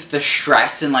relieve the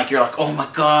stress and like you're like, oh my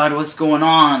god, what's going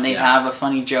on? They have a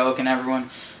funny joke and everyone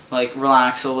like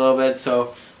relax a little bit,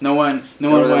 so no one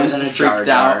wasn't a freaked Jar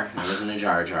out. There wasn't a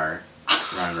Jar Jar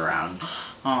running around.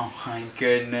 Oh my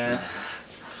goodness.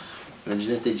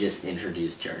 Imagine if they just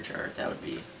introduced Jar Jar. That would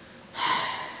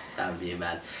be a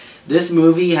bad. This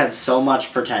movie had so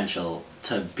much potential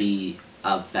to be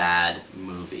a bad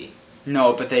movie.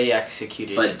 No, but they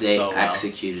executed it But they so well.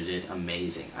 executed it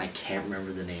amazing. I can't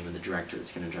remember the name of the director.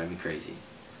 It's going to drive me crazy.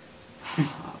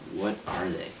 What are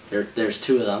they? There's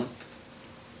two of them.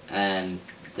 And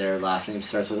their last name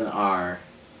starts with an R.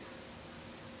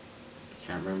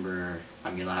 Can't remember.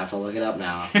 I'm going to have to look it up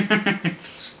now.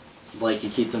 Blake, you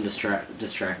keep them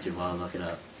distracted while I look it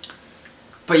up.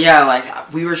 But yeah,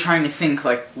 like, we were trying to think,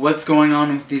 like, what's going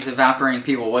on with these evaporating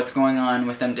people? What's going on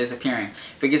with them disappearing?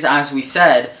 Because as we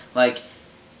said, like,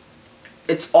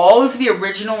 it's all of the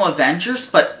original Avengers,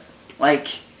 but, like,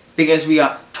 because we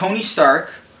got Tony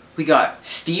Stark, we got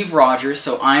Steve Rogers,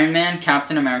 so Iron Man,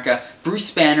 Captain America,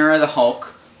 Bruce Banner, the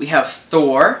Hulk, we have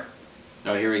Thor.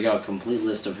 Oh, here we go. Complete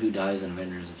list of who dies in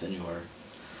Avengers Infinity War.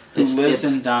 Who lives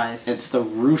and dies. It's the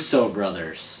Russo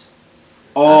brothers.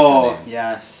 Oh, That's the name.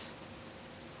 yes.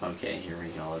 Okay, here we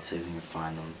go. Let's see if we can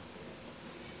find them.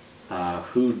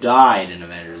 Who died in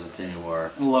Avengers Infinity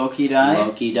War? Loki died.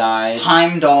 Loki died.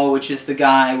 Heimdall, which is the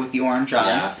guy with the orange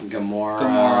eyes. Yeah,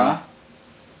 Gamora.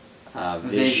 Gamora.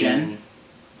 Vision.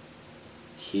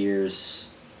 Here's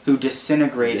who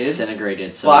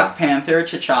disintegrated. So Black Panther,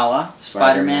 T'Challa,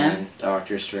 Spider-Man,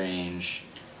 Doctor Strange,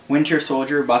 Winter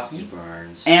Soldier, Bucky,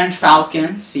 Barnes, and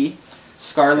Falcon. See,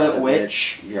 Scarlet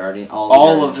Witch, Guardian,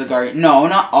 all of the Guardians. No,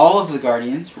 not all of the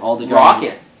Guardians. All the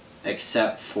Guardians, Rocket,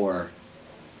 except for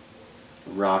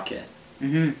Rocket.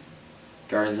 Mm-hmm.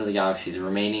 Guardians of the Galaxy. The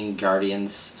remaining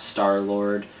Guardians,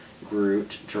 Star-Lord,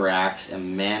 Groot, Drax,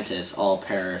 and Mantis all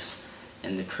perish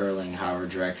in the curling. However,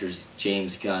 directors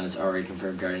James Gunn has already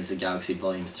confirmed Guardians of the Galaxy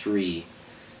Volume 3.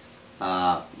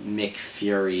 Mick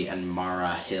Fury and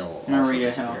Mara Hill also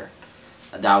disappear.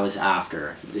 That was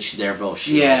after. They're both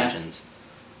S.H.I.E.L.D. agents.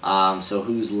 So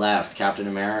who's left? Captain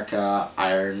America,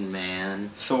 Iron Man,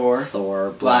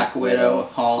 Thor, Black Widow,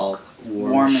 Hulk,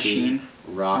 War Machine,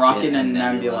 Rocket and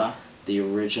Nebula.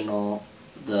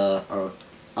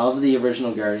 Of the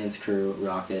original Guardians crew,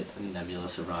 Rocket and Nebula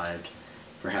survived.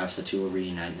 Perhaps the two will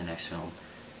reunite in the next film.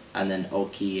 And then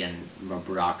Oki and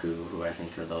Mabraku, who I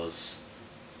think are those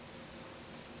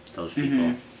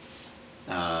people.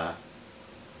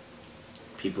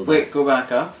 Mm-hmm. Wait, go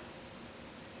back up.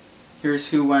 Here's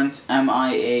who went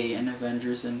MIA in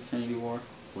Avengers Infinity War.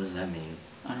 What does that mean?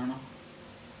 I don't know.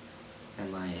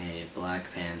 MIA,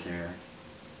 Black Panther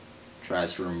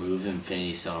tries to remove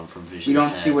Infinity Stone from Vision's We don't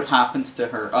head. see what happens to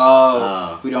her.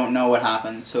 Oh, we don't know what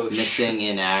happened. So missing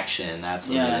in action, that's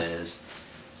what it is.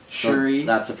 Shuri. So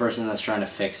that's the person that's trying to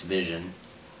fix Vision.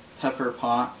 Pepper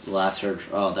Potts. Last heard.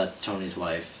 Oh, that's Tony's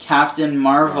wife. Captain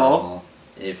Marvel.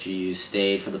 If you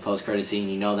stayed for the post-credit scene,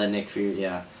 you know that Nick Fury.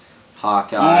 Yeah.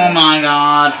 Hawkeye. Oh my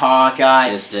God, Hawkeye.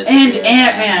 And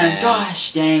Ant-Man.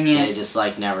 Gosh dang it. They just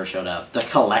like never showed up. The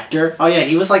Collector. Oh yeah,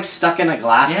 he was like stuck in a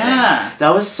glass thing.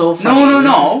 That was so funny.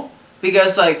 No.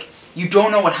 Because like you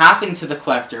don't know what happened to the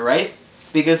Collector, right?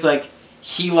 Because like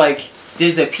he like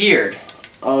disappeared.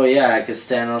 Oh yeah, because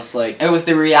Thanos like. It was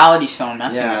the Reality Stone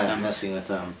messing with them. messing with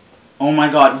them. Oh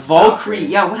my God, Valkyrie.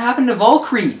 Yeah, what happened to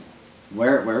Valkyrie?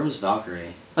 Where was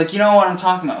Valkyrie? Like, you know what I'm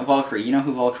talking about, Valkyrie. You know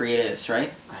who Valkyrie is,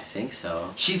 right? I think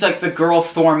so. She's like the girl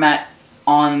Thor met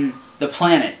on the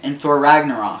planet in Thor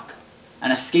Ragnarok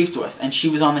and escaped with, and she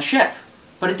was on the ship.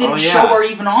 But it didn't show her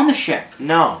even on the ship.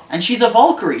 No. And she's a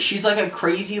Valkyrie. She's like a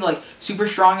crazy, like, super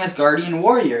strong Asgardian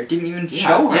warrior. It didn't even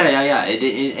show her. Yeah. It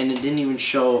didn't even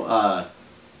show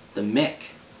the Mick.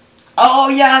 Oh,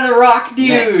 yeah, the rock dude.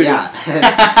 Mick,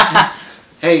 yeah.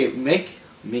 Hey,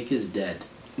 Mick is dead.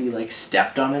 He like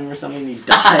stepped on him or something. He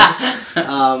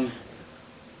died.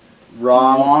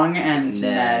 Wong and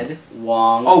Ned.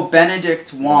 Wong. Oh,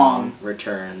 Benedict Wong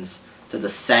returns to the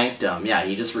Sanctum. Yeah,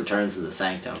 he just returns to the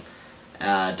Sanctum.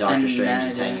 Doctor Strange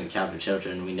is taking captive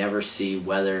children. We never see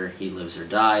whether he lives or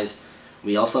dies.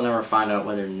 We also never find out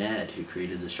whether Ned, who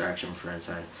created distraction for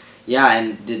Inside. Yeah,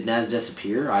 and did Ned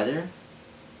disappear either?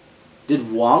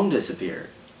 Did Wong disappear?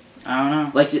 I don't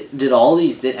know. Like,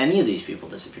 did any of these people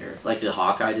disappear? Like, did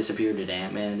Hawkeye disappear? Did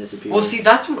Ant-Man disappear? Well, see,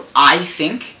 that's what I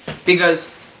think,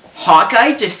 because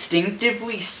Hawkeye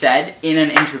distinctively said in an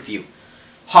interview,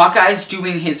 Hawkeye's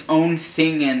doing his own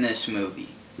thing in this movie.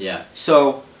 Yeah.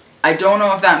 So, I don't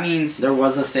know if that means... There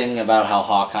was a thing about how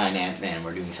Hawkeye and Ant-Man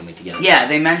were doing something together. Yeah,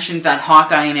 they mentioned that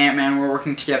Hawkeye and Ant-Man were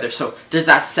working together, so does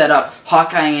that set up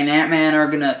Hawkeye and Ant-Man are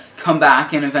gonna come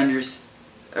back in Avengers...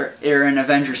 Or in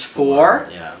Avengers 4?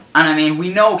 Yeah. And I mean, we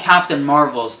know Captain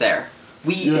Marvel's there.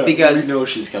 Because we know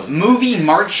she's coming. Movie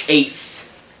March 8th.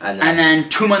 And then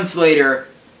 2 months later,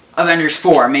 Avengers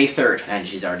 4, May 3rd. And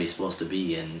she's already supposed to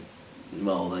be in...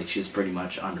 Well, like, she's pretty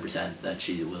much 100% that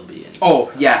she will be in.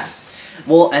 Oh, yes.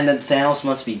 Well, and then Thanos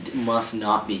must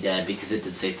not be dead, because it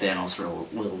did say Thanos will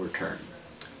return.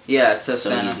 Yeah, it says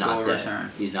so Thanos will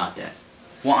return. He's not dead.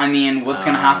 Well, I mean, what's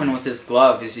going to happen with his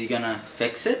glove? Is he going to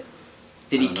fix it?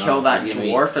 Did he kill that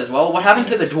dwarf as well? What happened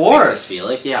to the dwarf?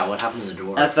 Felix? Yeah, what happened to the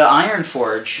dwarf? At the Iron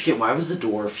Forge. Okay, why was the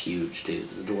dwarf huge, too?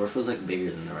 The dwarf was, like,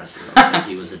 bigger than the rest of them. Like,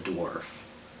 he was a dwarf.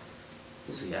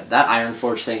 So, yeah, that Iron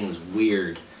Forge thing was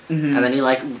weird. Mm-hmm. And then he,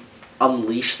 like,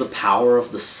 unleashed the power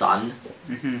of the sun.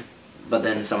 Mm-hmm. But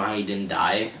then somehow he didn't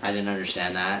die. I didn't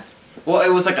understand that. Well,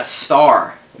 it was like a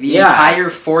star. The entire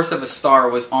force of a star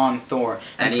was on Thor.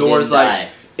 And Thor's like,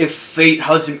 if fate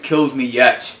hasn't killed me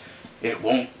yet... It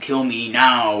won't kill me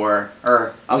now, or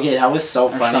okay, that was so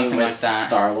funny with like that.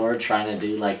 Star-Lord trying to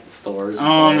do like Thor's voice.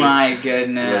 My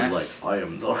goodness! He was like, I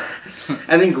am Thor.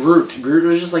 And then Groot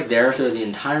was just like there through the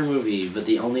entire movie, but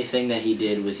the only thing that he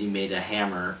did was he made a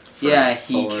hammer. Yeah,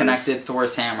 he connected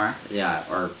Thor's hammer. Yeah,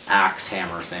 or axe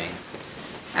hammer thing.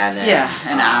 And then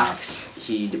an axe.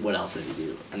 What else did he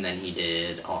do? And then he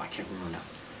did. Oh, I can't remember now.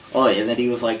 Oh, and then he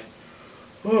was like,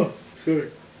 oh, sorry.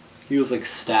 He was like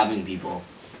stabbing people.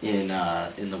 In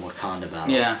the Wakanda battle.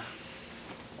 Yeah.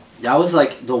 That was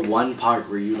like the one part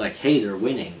where you like, hey, they're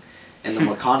winning in the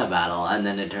Wakanda battle, and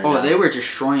then it turned out... Oh, they were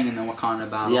destroying in the Wakanda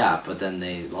battle. Yeah, but then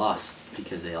they lost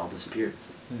because they all disappeared.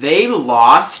 They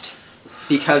lost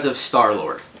because of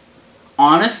Star-Lord.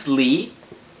 Honestly,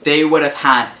 they would have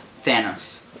had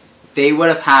Thanos. They would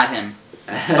have had him.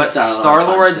 But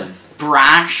Star-Lord's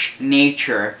brash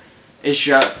nature is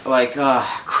just like,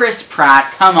 Chris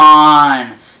Pratt, come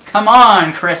on. Come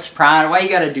on, Chris Pratt. Why you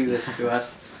gotta do this to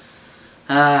us?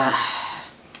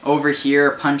 Over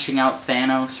here, punching out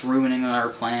Thanos, ruining our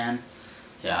plan.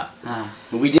 Yeah.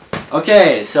 But we did.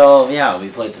 Okay, so yeah, we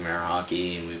played some air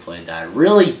hockey, and we played that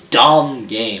really dumb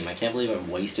game. I can't believe I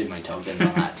wasted my tokens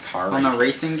on that car On the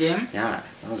racing game? Yeah,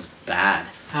 that was bad.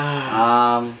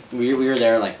 We were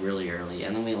there like really early,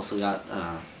 and then we also got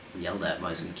yelled at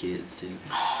by some kids too.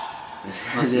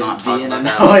 Let's not talk about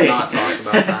that. Let's not talk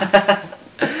about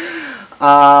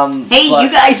that. Hey,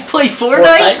 you guys play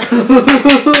Fortnite?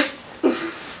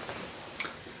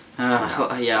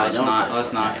 Yeah,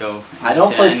 let's not go. I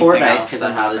don't play Fortnite because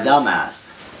that I'm not a happens.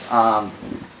 dumbass.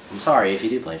 I'm sorry if you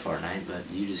do play Fortnite, but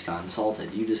you just got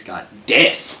insulted. You just got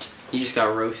dissed. You just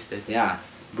got roasted. Yeah,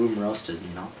 boom roasted,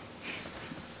 you know.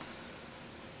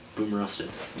 Boom roasted.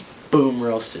 Boom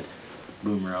roasted.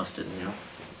 Boom roasted, you know.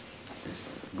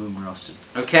 Boom roasted.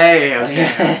 Okay.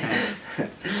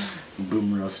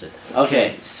 Boom roasted.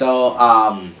 Okay,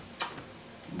 so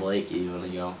Blake, you wanna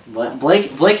go?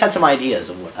 Blake had some ideas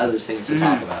of what other things to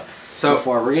talk about. So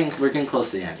before we're getting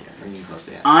close to the end here. We're getting close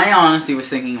to the end. I honestly was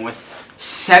thinking with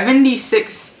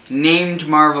 76 named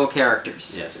Marvel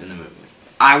characters. Yes, in the movie.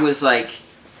 I was like,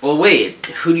 well, wait,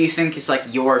 who do you think is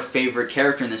like your favorite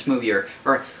character in this movie, or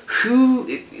who?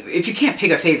 If you can't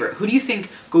pick a favorite, who do you think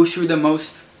goes through the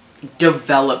most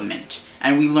development,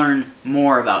 and we learn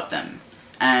more about them,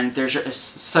 and there's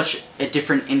such a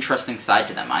different, interesting side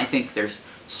to them. I think there's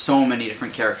so many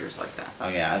different characters like that.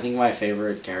 Okay, I think my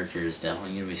favorite character is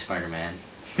definitely gonna be Spider-Man,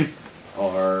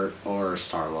 or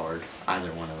Star-Lord,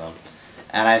 either one of them.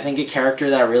 And I think a character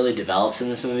that really develops in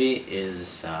this movie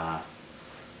is the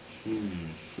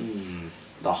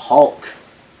Hulk.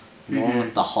 More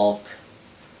with the Hulk,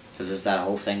 because there's that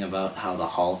whole thing about how the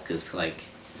Hulk is like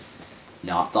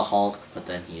not the Hulk, but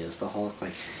then he is the Hulk.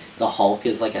 Like the Hulk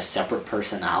is like a separate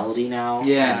personality now.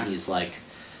 Yeah. And he's like,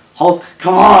 Hulk,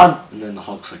 come on! And then the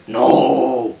Hulk's like,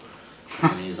 no!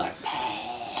 And he's like,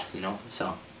 you know?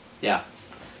 So, yeah.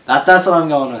 That's what I'm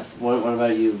going with. What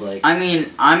about you, Blake? I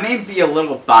mean, I may be a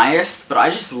little biased, but I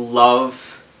just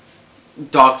love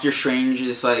Doctor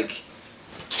Strange's, like,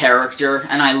 character,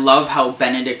 and I love how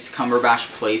Benedict Cumberbatch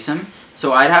plays him.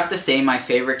 So I'd have to say my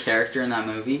favorite character in that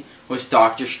movie was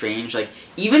Doctor Strange. Like,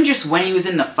 even just when he was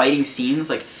in the fighting scenes,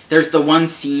 like, there's the one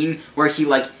scene where he,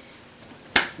 like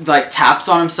taps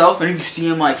on himself, and you see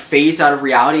him, like, phase out of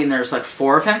reality, and there's, like,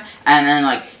 4 of him, and then,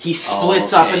 like, he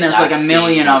splits up, and there's, like, a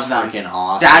million of them.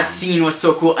 Awesome. That scene was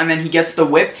so cool, and then he gets the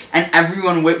whip, and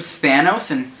everyone whips Thanos,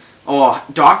 and,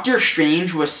 Doctor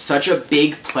Strange was such a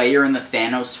big player in the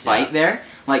Thanos fight there.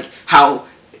 Like, how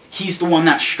he's the one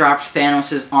that strapped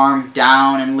Thanos' arm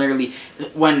down, and literally,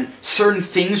 when certain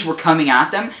things were coming at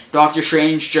them, Doctor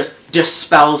Strange just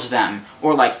dispelled them,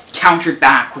 or, like, countered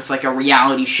back with, like, a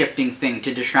reality-shifting thing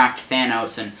to distract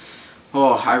Thanos, and,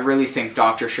 I really think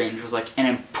Doctor Strange was, like, an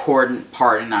important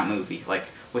part in that movie,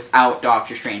 like, without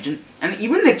Doctor Strange, and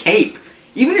even the cape,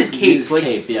 even his cape.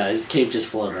 His cape just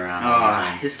floated around all the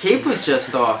time. His cape was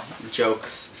just,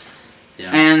 jokes.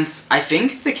 Yeah. And I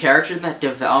think the character that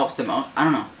developed the most, I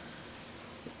don't know,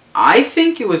 I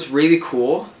think it was really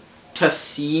cool to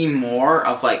see more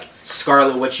of, like,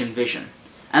 Scarlet Witch and Vision.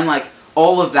 And, like,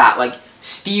 all of that, like,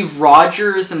 Steve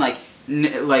Rogers and, like,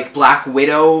 Black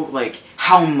Widow, like,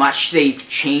 how much they've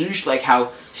changed. Like,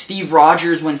 how Steve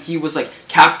Rogers, when he was, like,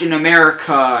 Captain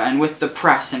America and with the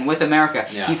press and with America,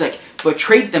 he's, like,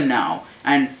 betrayed them now.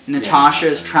 And Natasha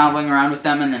is traveling around with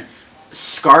them, and then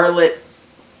Scarlet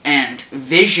and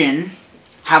Vision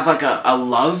have, like, a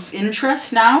love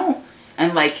interest now.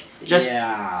 And, like, just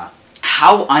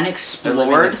how unexplored... They're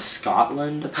living in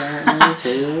Scotland, apparently,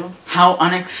 too. How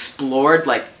unexplored,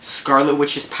 like, Scarlet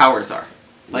Witch's powers are.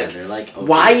 Like, they're like... Okay.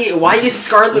 Why is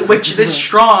Scarlet Witch this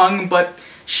strong, but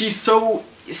she's so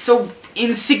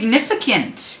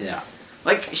insignificant? Yeah.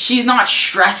 Like, she's not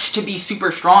stressed to be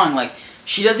super strong. Like,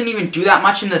 she doesn't even do that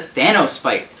much in the Thanos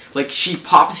fight. Like, she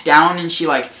pops down and she,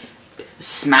 like,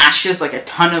 smashes, like, a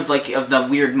ton of, like, of the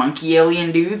weird monkey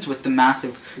alien dudes with the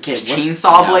massive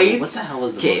chainsaw blades. What the hell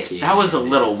was the monkey that was a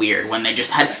little weird when they just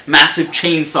had massive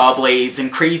chainsaw blades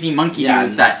and crazy monkey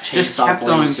dudes that just kept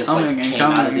on coming and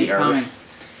coming and coming.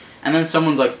 And then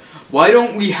someone's like, why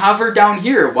don't we have her down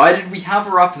here? Why did we have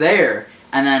her up there?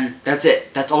 And then that's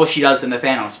it. That's all she does in the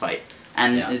Thanos fight.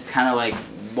 And it's kind of like,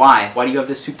 why? Why do you have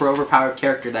this super overpowered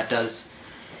character that does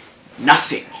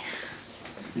nothing?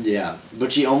 Yeah,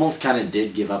 but she almost kind of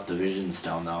did give up the Vision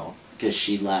Stone, though, because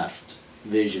she left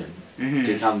Vision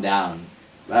to come down.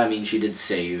 I mean, she did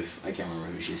save, I can't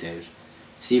remember who she saved.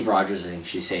 Steve Rogers, I think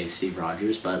she saved Steve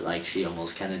Rogers, but, like, she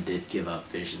almost kind of did give up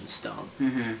Vision Stone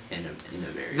in a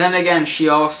very... Then again, she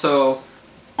also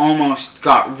almost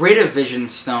got rid of Vision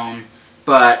Stone,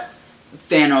 but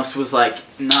Thanos was like,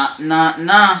 nah,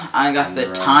 I got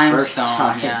the Time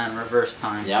Stone. Yeah, in reverse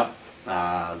time. Yep.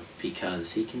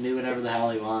 Because he can do whatever the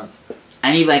hell he wants.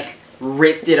 And he, like,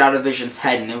 ripped it out of Vision's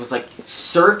head, and it was, like,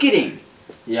 circuiting.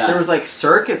 Yeah. There was, like,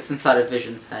 circuits inside of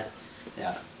Vision's head.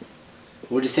 Yeah.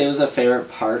 What would you say was a favorite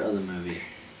part of the movie?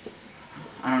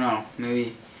 I don't know.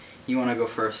 Maybe you want to go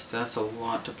first. That's a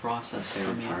lot to process.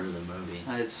 Favorite part of the movie?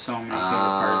 I had so many favorite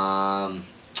parts.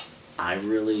 I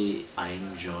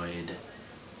enjoyed...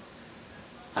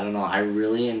 I don't know. I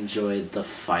really enjoyed the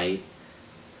fight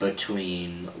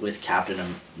with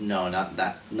Captain... No, not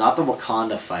the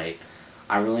Wakanda fight.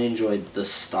 I really enjoyed the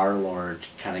Star-Lord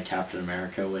kind of Captain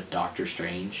America with Doctor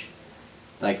Strange.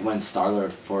 Like, when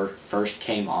Star-Lord first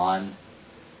came on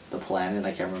the planet,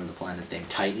 I can't remember the planet's name,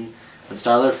 Titan. When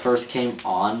Star-Lord first came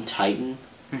on Titan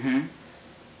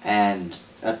and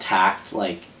attacked,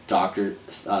 like,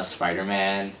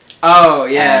 Spider-Man. Oh,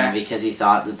 yeah. And because he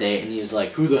thought that and he was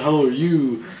like, who the hell are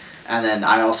you? And then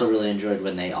I also really enjoyed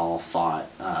when they all fought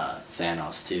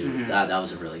Thanos, too. That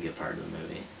was a really good part of the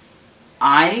movie.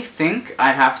 I think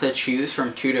I'd have to choose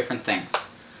from two different things.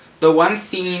 The one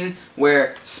scene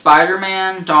where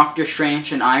Spider-Man, Doctor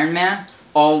Strange, and Iron Man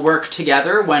all work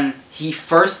together when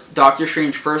Doctor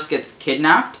Strange first gets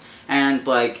kidnapped and,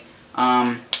 like,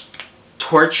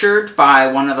 tortured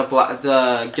by one of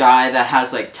the guy that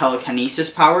has, like,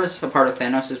 telekinesis powers, a part of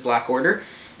Thanos' Black Order,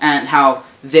 and how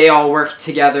they all work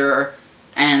together,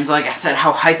 and, like I said,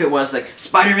 how hype it was, like,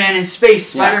 Spider-Man in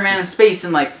space,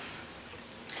 and, like,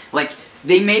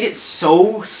 they made it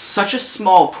such a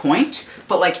small point,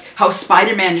 but, like, how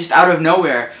Spider-Man just out of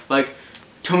nowhere, like,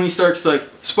 Tony Stark's like,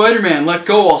 Spider-Man, let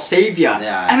go, I'll save ya.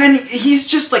 Yeah. And then he's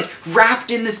just, like, wrapped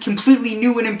in this completely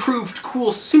new and improved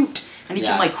cool suit. And he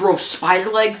can, like, grow spider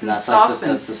legs and stuff.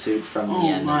 That's the suit from the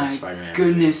end of Spider-Man. Oh my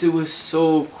goodness, it was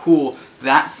so cool.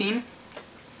 That scene.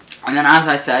 And then, as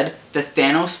I said, the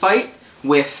Thanos fight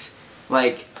with,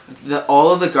 like,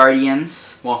 all of the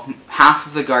Guardians, well, half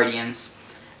of the Guardians,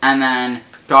 and then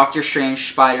Doctor Strange,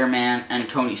 Spider-Man, and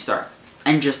Tony Stark.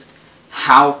 And just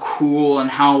how cool and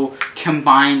how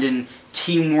combined and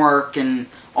teamwork and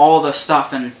all the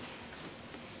stuff. And,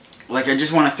 like, I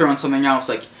just want to throw in something else,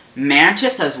 like,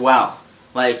 Mantis as well.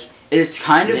 Like, it's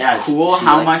kind of cool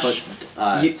how like, much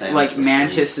like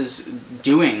Mantis is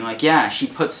doing. Like, yeah, she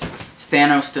puts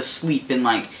Thanos to sleep and,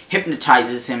 like,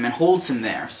 hypnotizes him and holds him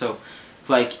there. So,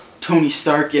 like, Tony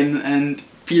Stark and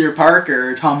Peter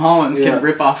Parker or Tom Holland can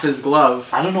rip off his glove.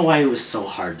 I don't know why it was so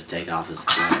hard to take off his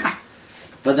glove.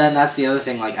 But then that's the other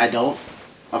thing, like,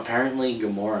 apparently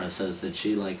Gamora says that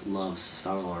she, like, loves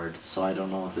Star-Lord, so I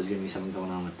don't know if there's gonna be something going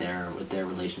on with their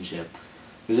relationship.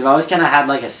 Because they've always kind of had,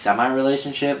 like, a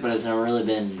semi-relationship, but it's never really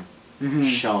been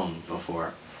shown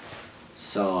before.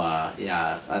 So,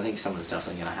 yeah, I think something's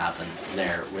definitely gonna happen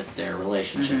there with their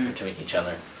relationship between each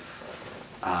other.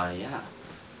 Yeah.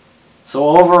 So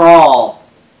overall,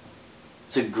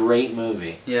 it's a great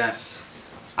movie. Yes.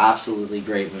 Absolutely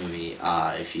great movie.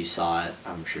 If you saw it,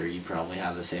 I'm sure you probably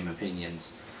have the same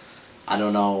opinions. I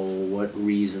don't know what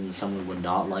reason someone would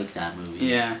not like that movie.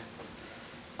 Yeah.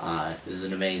 It was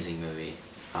an amazing movie.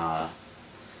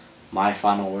 My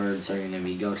final words are going to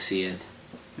be go see it.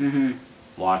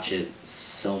 Watch it. It's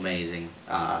so amazing.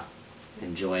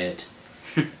 Enjoy it.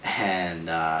 And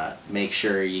make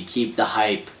sure you keep the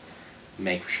hype.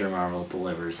 Make sure Marvel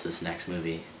delivers this next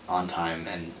movie on time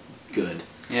and good.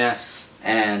 Yes.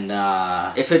 And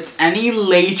if it's any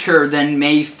later than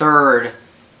May 3rd,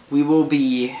 we will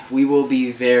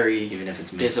be very even if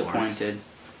it's disappointed.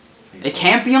 It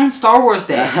can't be on Star Wars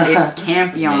Day. It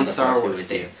can't be on Star Wars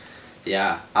Day.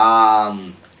 Yeah.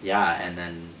 Yeah, and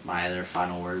then my other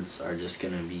final words are just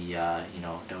gonna be, you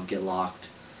know, don't get locked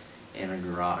in a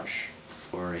garage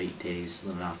for 8 days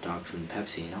living off dog food and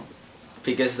Pepsi, you know?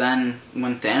 Because then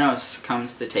when Thanos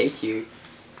comes to take you,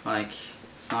 like,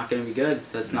 it's not gonna be good.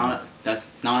 That's not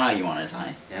how you want to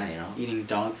die. Yeah, you know. Eating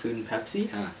dog food and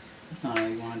Pepsi? Yeah. That's not how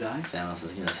you want to die. Thanos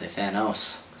is gonna say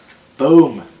Thanos.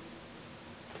 Boom.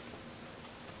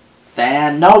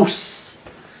 Thanos.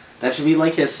 That should be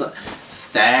like his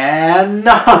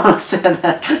Thanos, and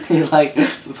then he like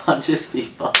punches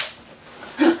people.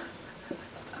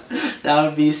 That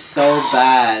would be so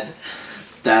bad.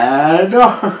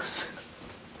 Thanos.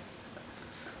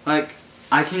 Like,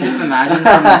 I can just imagine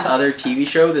from this other TV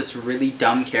show, this really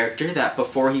dumb character that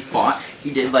before he fought,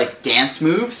 he did, like, dance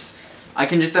moves. I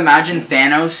can just imagine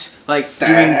Thanos, like, doing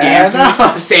dance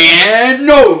moves.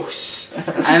 Thanos!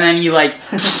 And then he, like...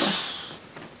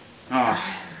 Oh,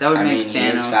 that would make Thanos... he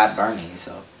is Fat Barney,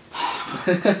 so...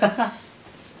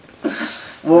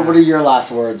 What are your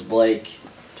last words, Blake,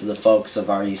 to the folks of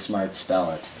Are You Smart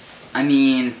Spell It? I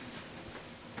mean...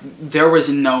 There was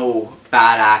no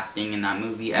bad acting in that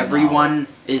movie. Everyone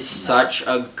is such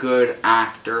a good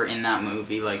actor in that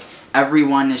movie. Like,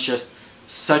 everyone is just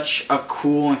such a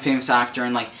cool and famous actor.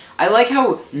 And, like, I like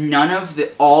how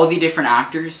all the different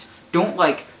actors don't,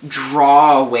 like,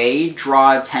 draw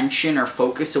attention or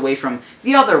focus away from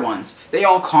the other ones. They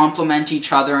all complement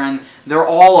each other and they're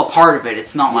all a part of it.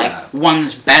 It's not like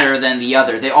one's better than the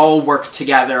other. They all work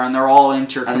together and they're all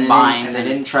intercombined. And they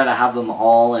didn't try to have them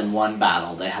all in one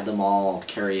battle. They had them all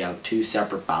carry out 2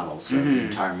 separate battles throughout the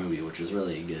entire movie, which was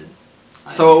really good.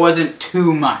 So it wasn't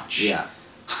too much. Yeah.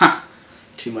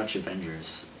 Too much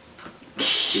Avengers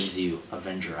gives you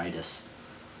Avengeritis.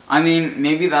 I mean,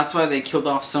 maybe that's why they killed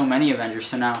off so many Avengers,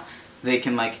 so now they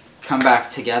can, like, come back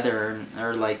together,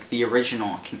 or, like, the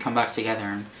original can come back together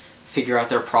and figure out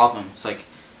their problems. Like,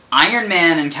 Iron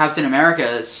Man and Captain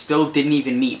America still didn't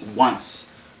even meet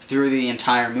once through the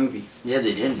entire movie. Yeah,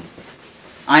 they didn't.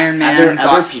 Iron Man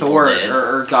got Thor,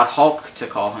 or got Hulk to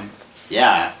call him.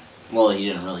 Yeah. Well, he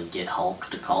didn't really get Hulk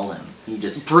to call him. He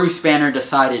just... Bruce Banner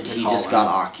decided to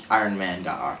call him. Iron Man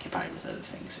got occupied with other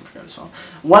things and forgot his phone.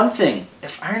 One thing,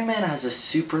 if Iron Man has a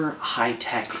super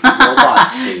high-tech robot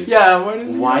suit,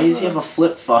 why does he have a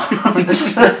flip phone?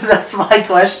 That's my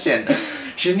question.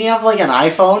 Shouldn't he have, like, an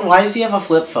iPhone? Why does he have a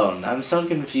flip phone? I'm so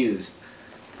confused.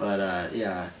 But,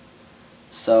 yeah.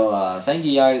 So, thank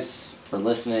you guys for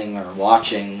listening or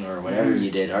watching or whatever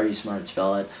you did. Are You Smart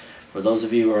Spell It? For those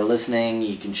of you who are listening,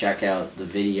 you can check out the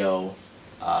video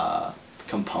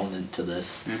component to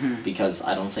this because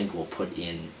I don't think we'll put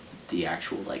in the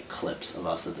actual like clips of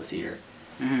us at the theater.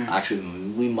 Actually,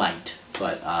 we might,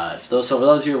 but for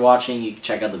those who are watching, you can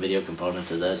check out the video component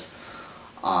to this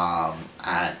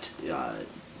at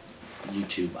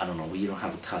YouTube. I don't know. We don't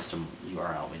have a custom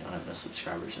URL. We don't have no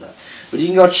subscribers to that, but you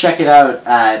can go check it out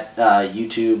at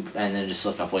YouTube and then just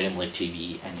look up Wait and Blake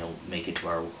TV and you'll make it to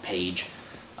our page.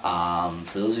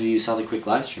 For those of you who saw the quick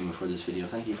live stream before this video,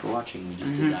 thank you for watching. We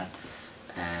just did that.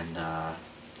 And,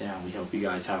 yeah, we hope you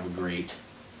guys have a great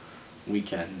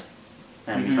weekend.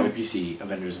 And we hope you see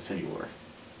Avengers Infinity War.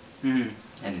 And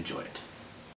enjoy it.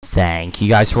 Thank you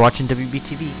guys for watching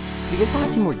WBTV. If you guys want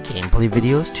to see more gameplay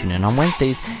videos, tune in on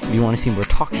Wednesdays. If you want to see more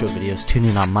talk show videos, tune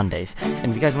in on Mondays.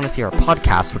 And if you guys want to see our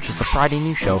podcast, which is the Friday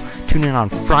news show, tune in on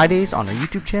Fridays on our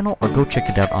YouTube channel or go check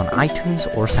it out on iTunes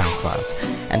or SoundCloud.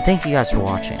 And thank you guys for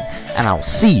watching, and I will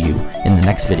see you in the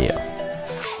next video.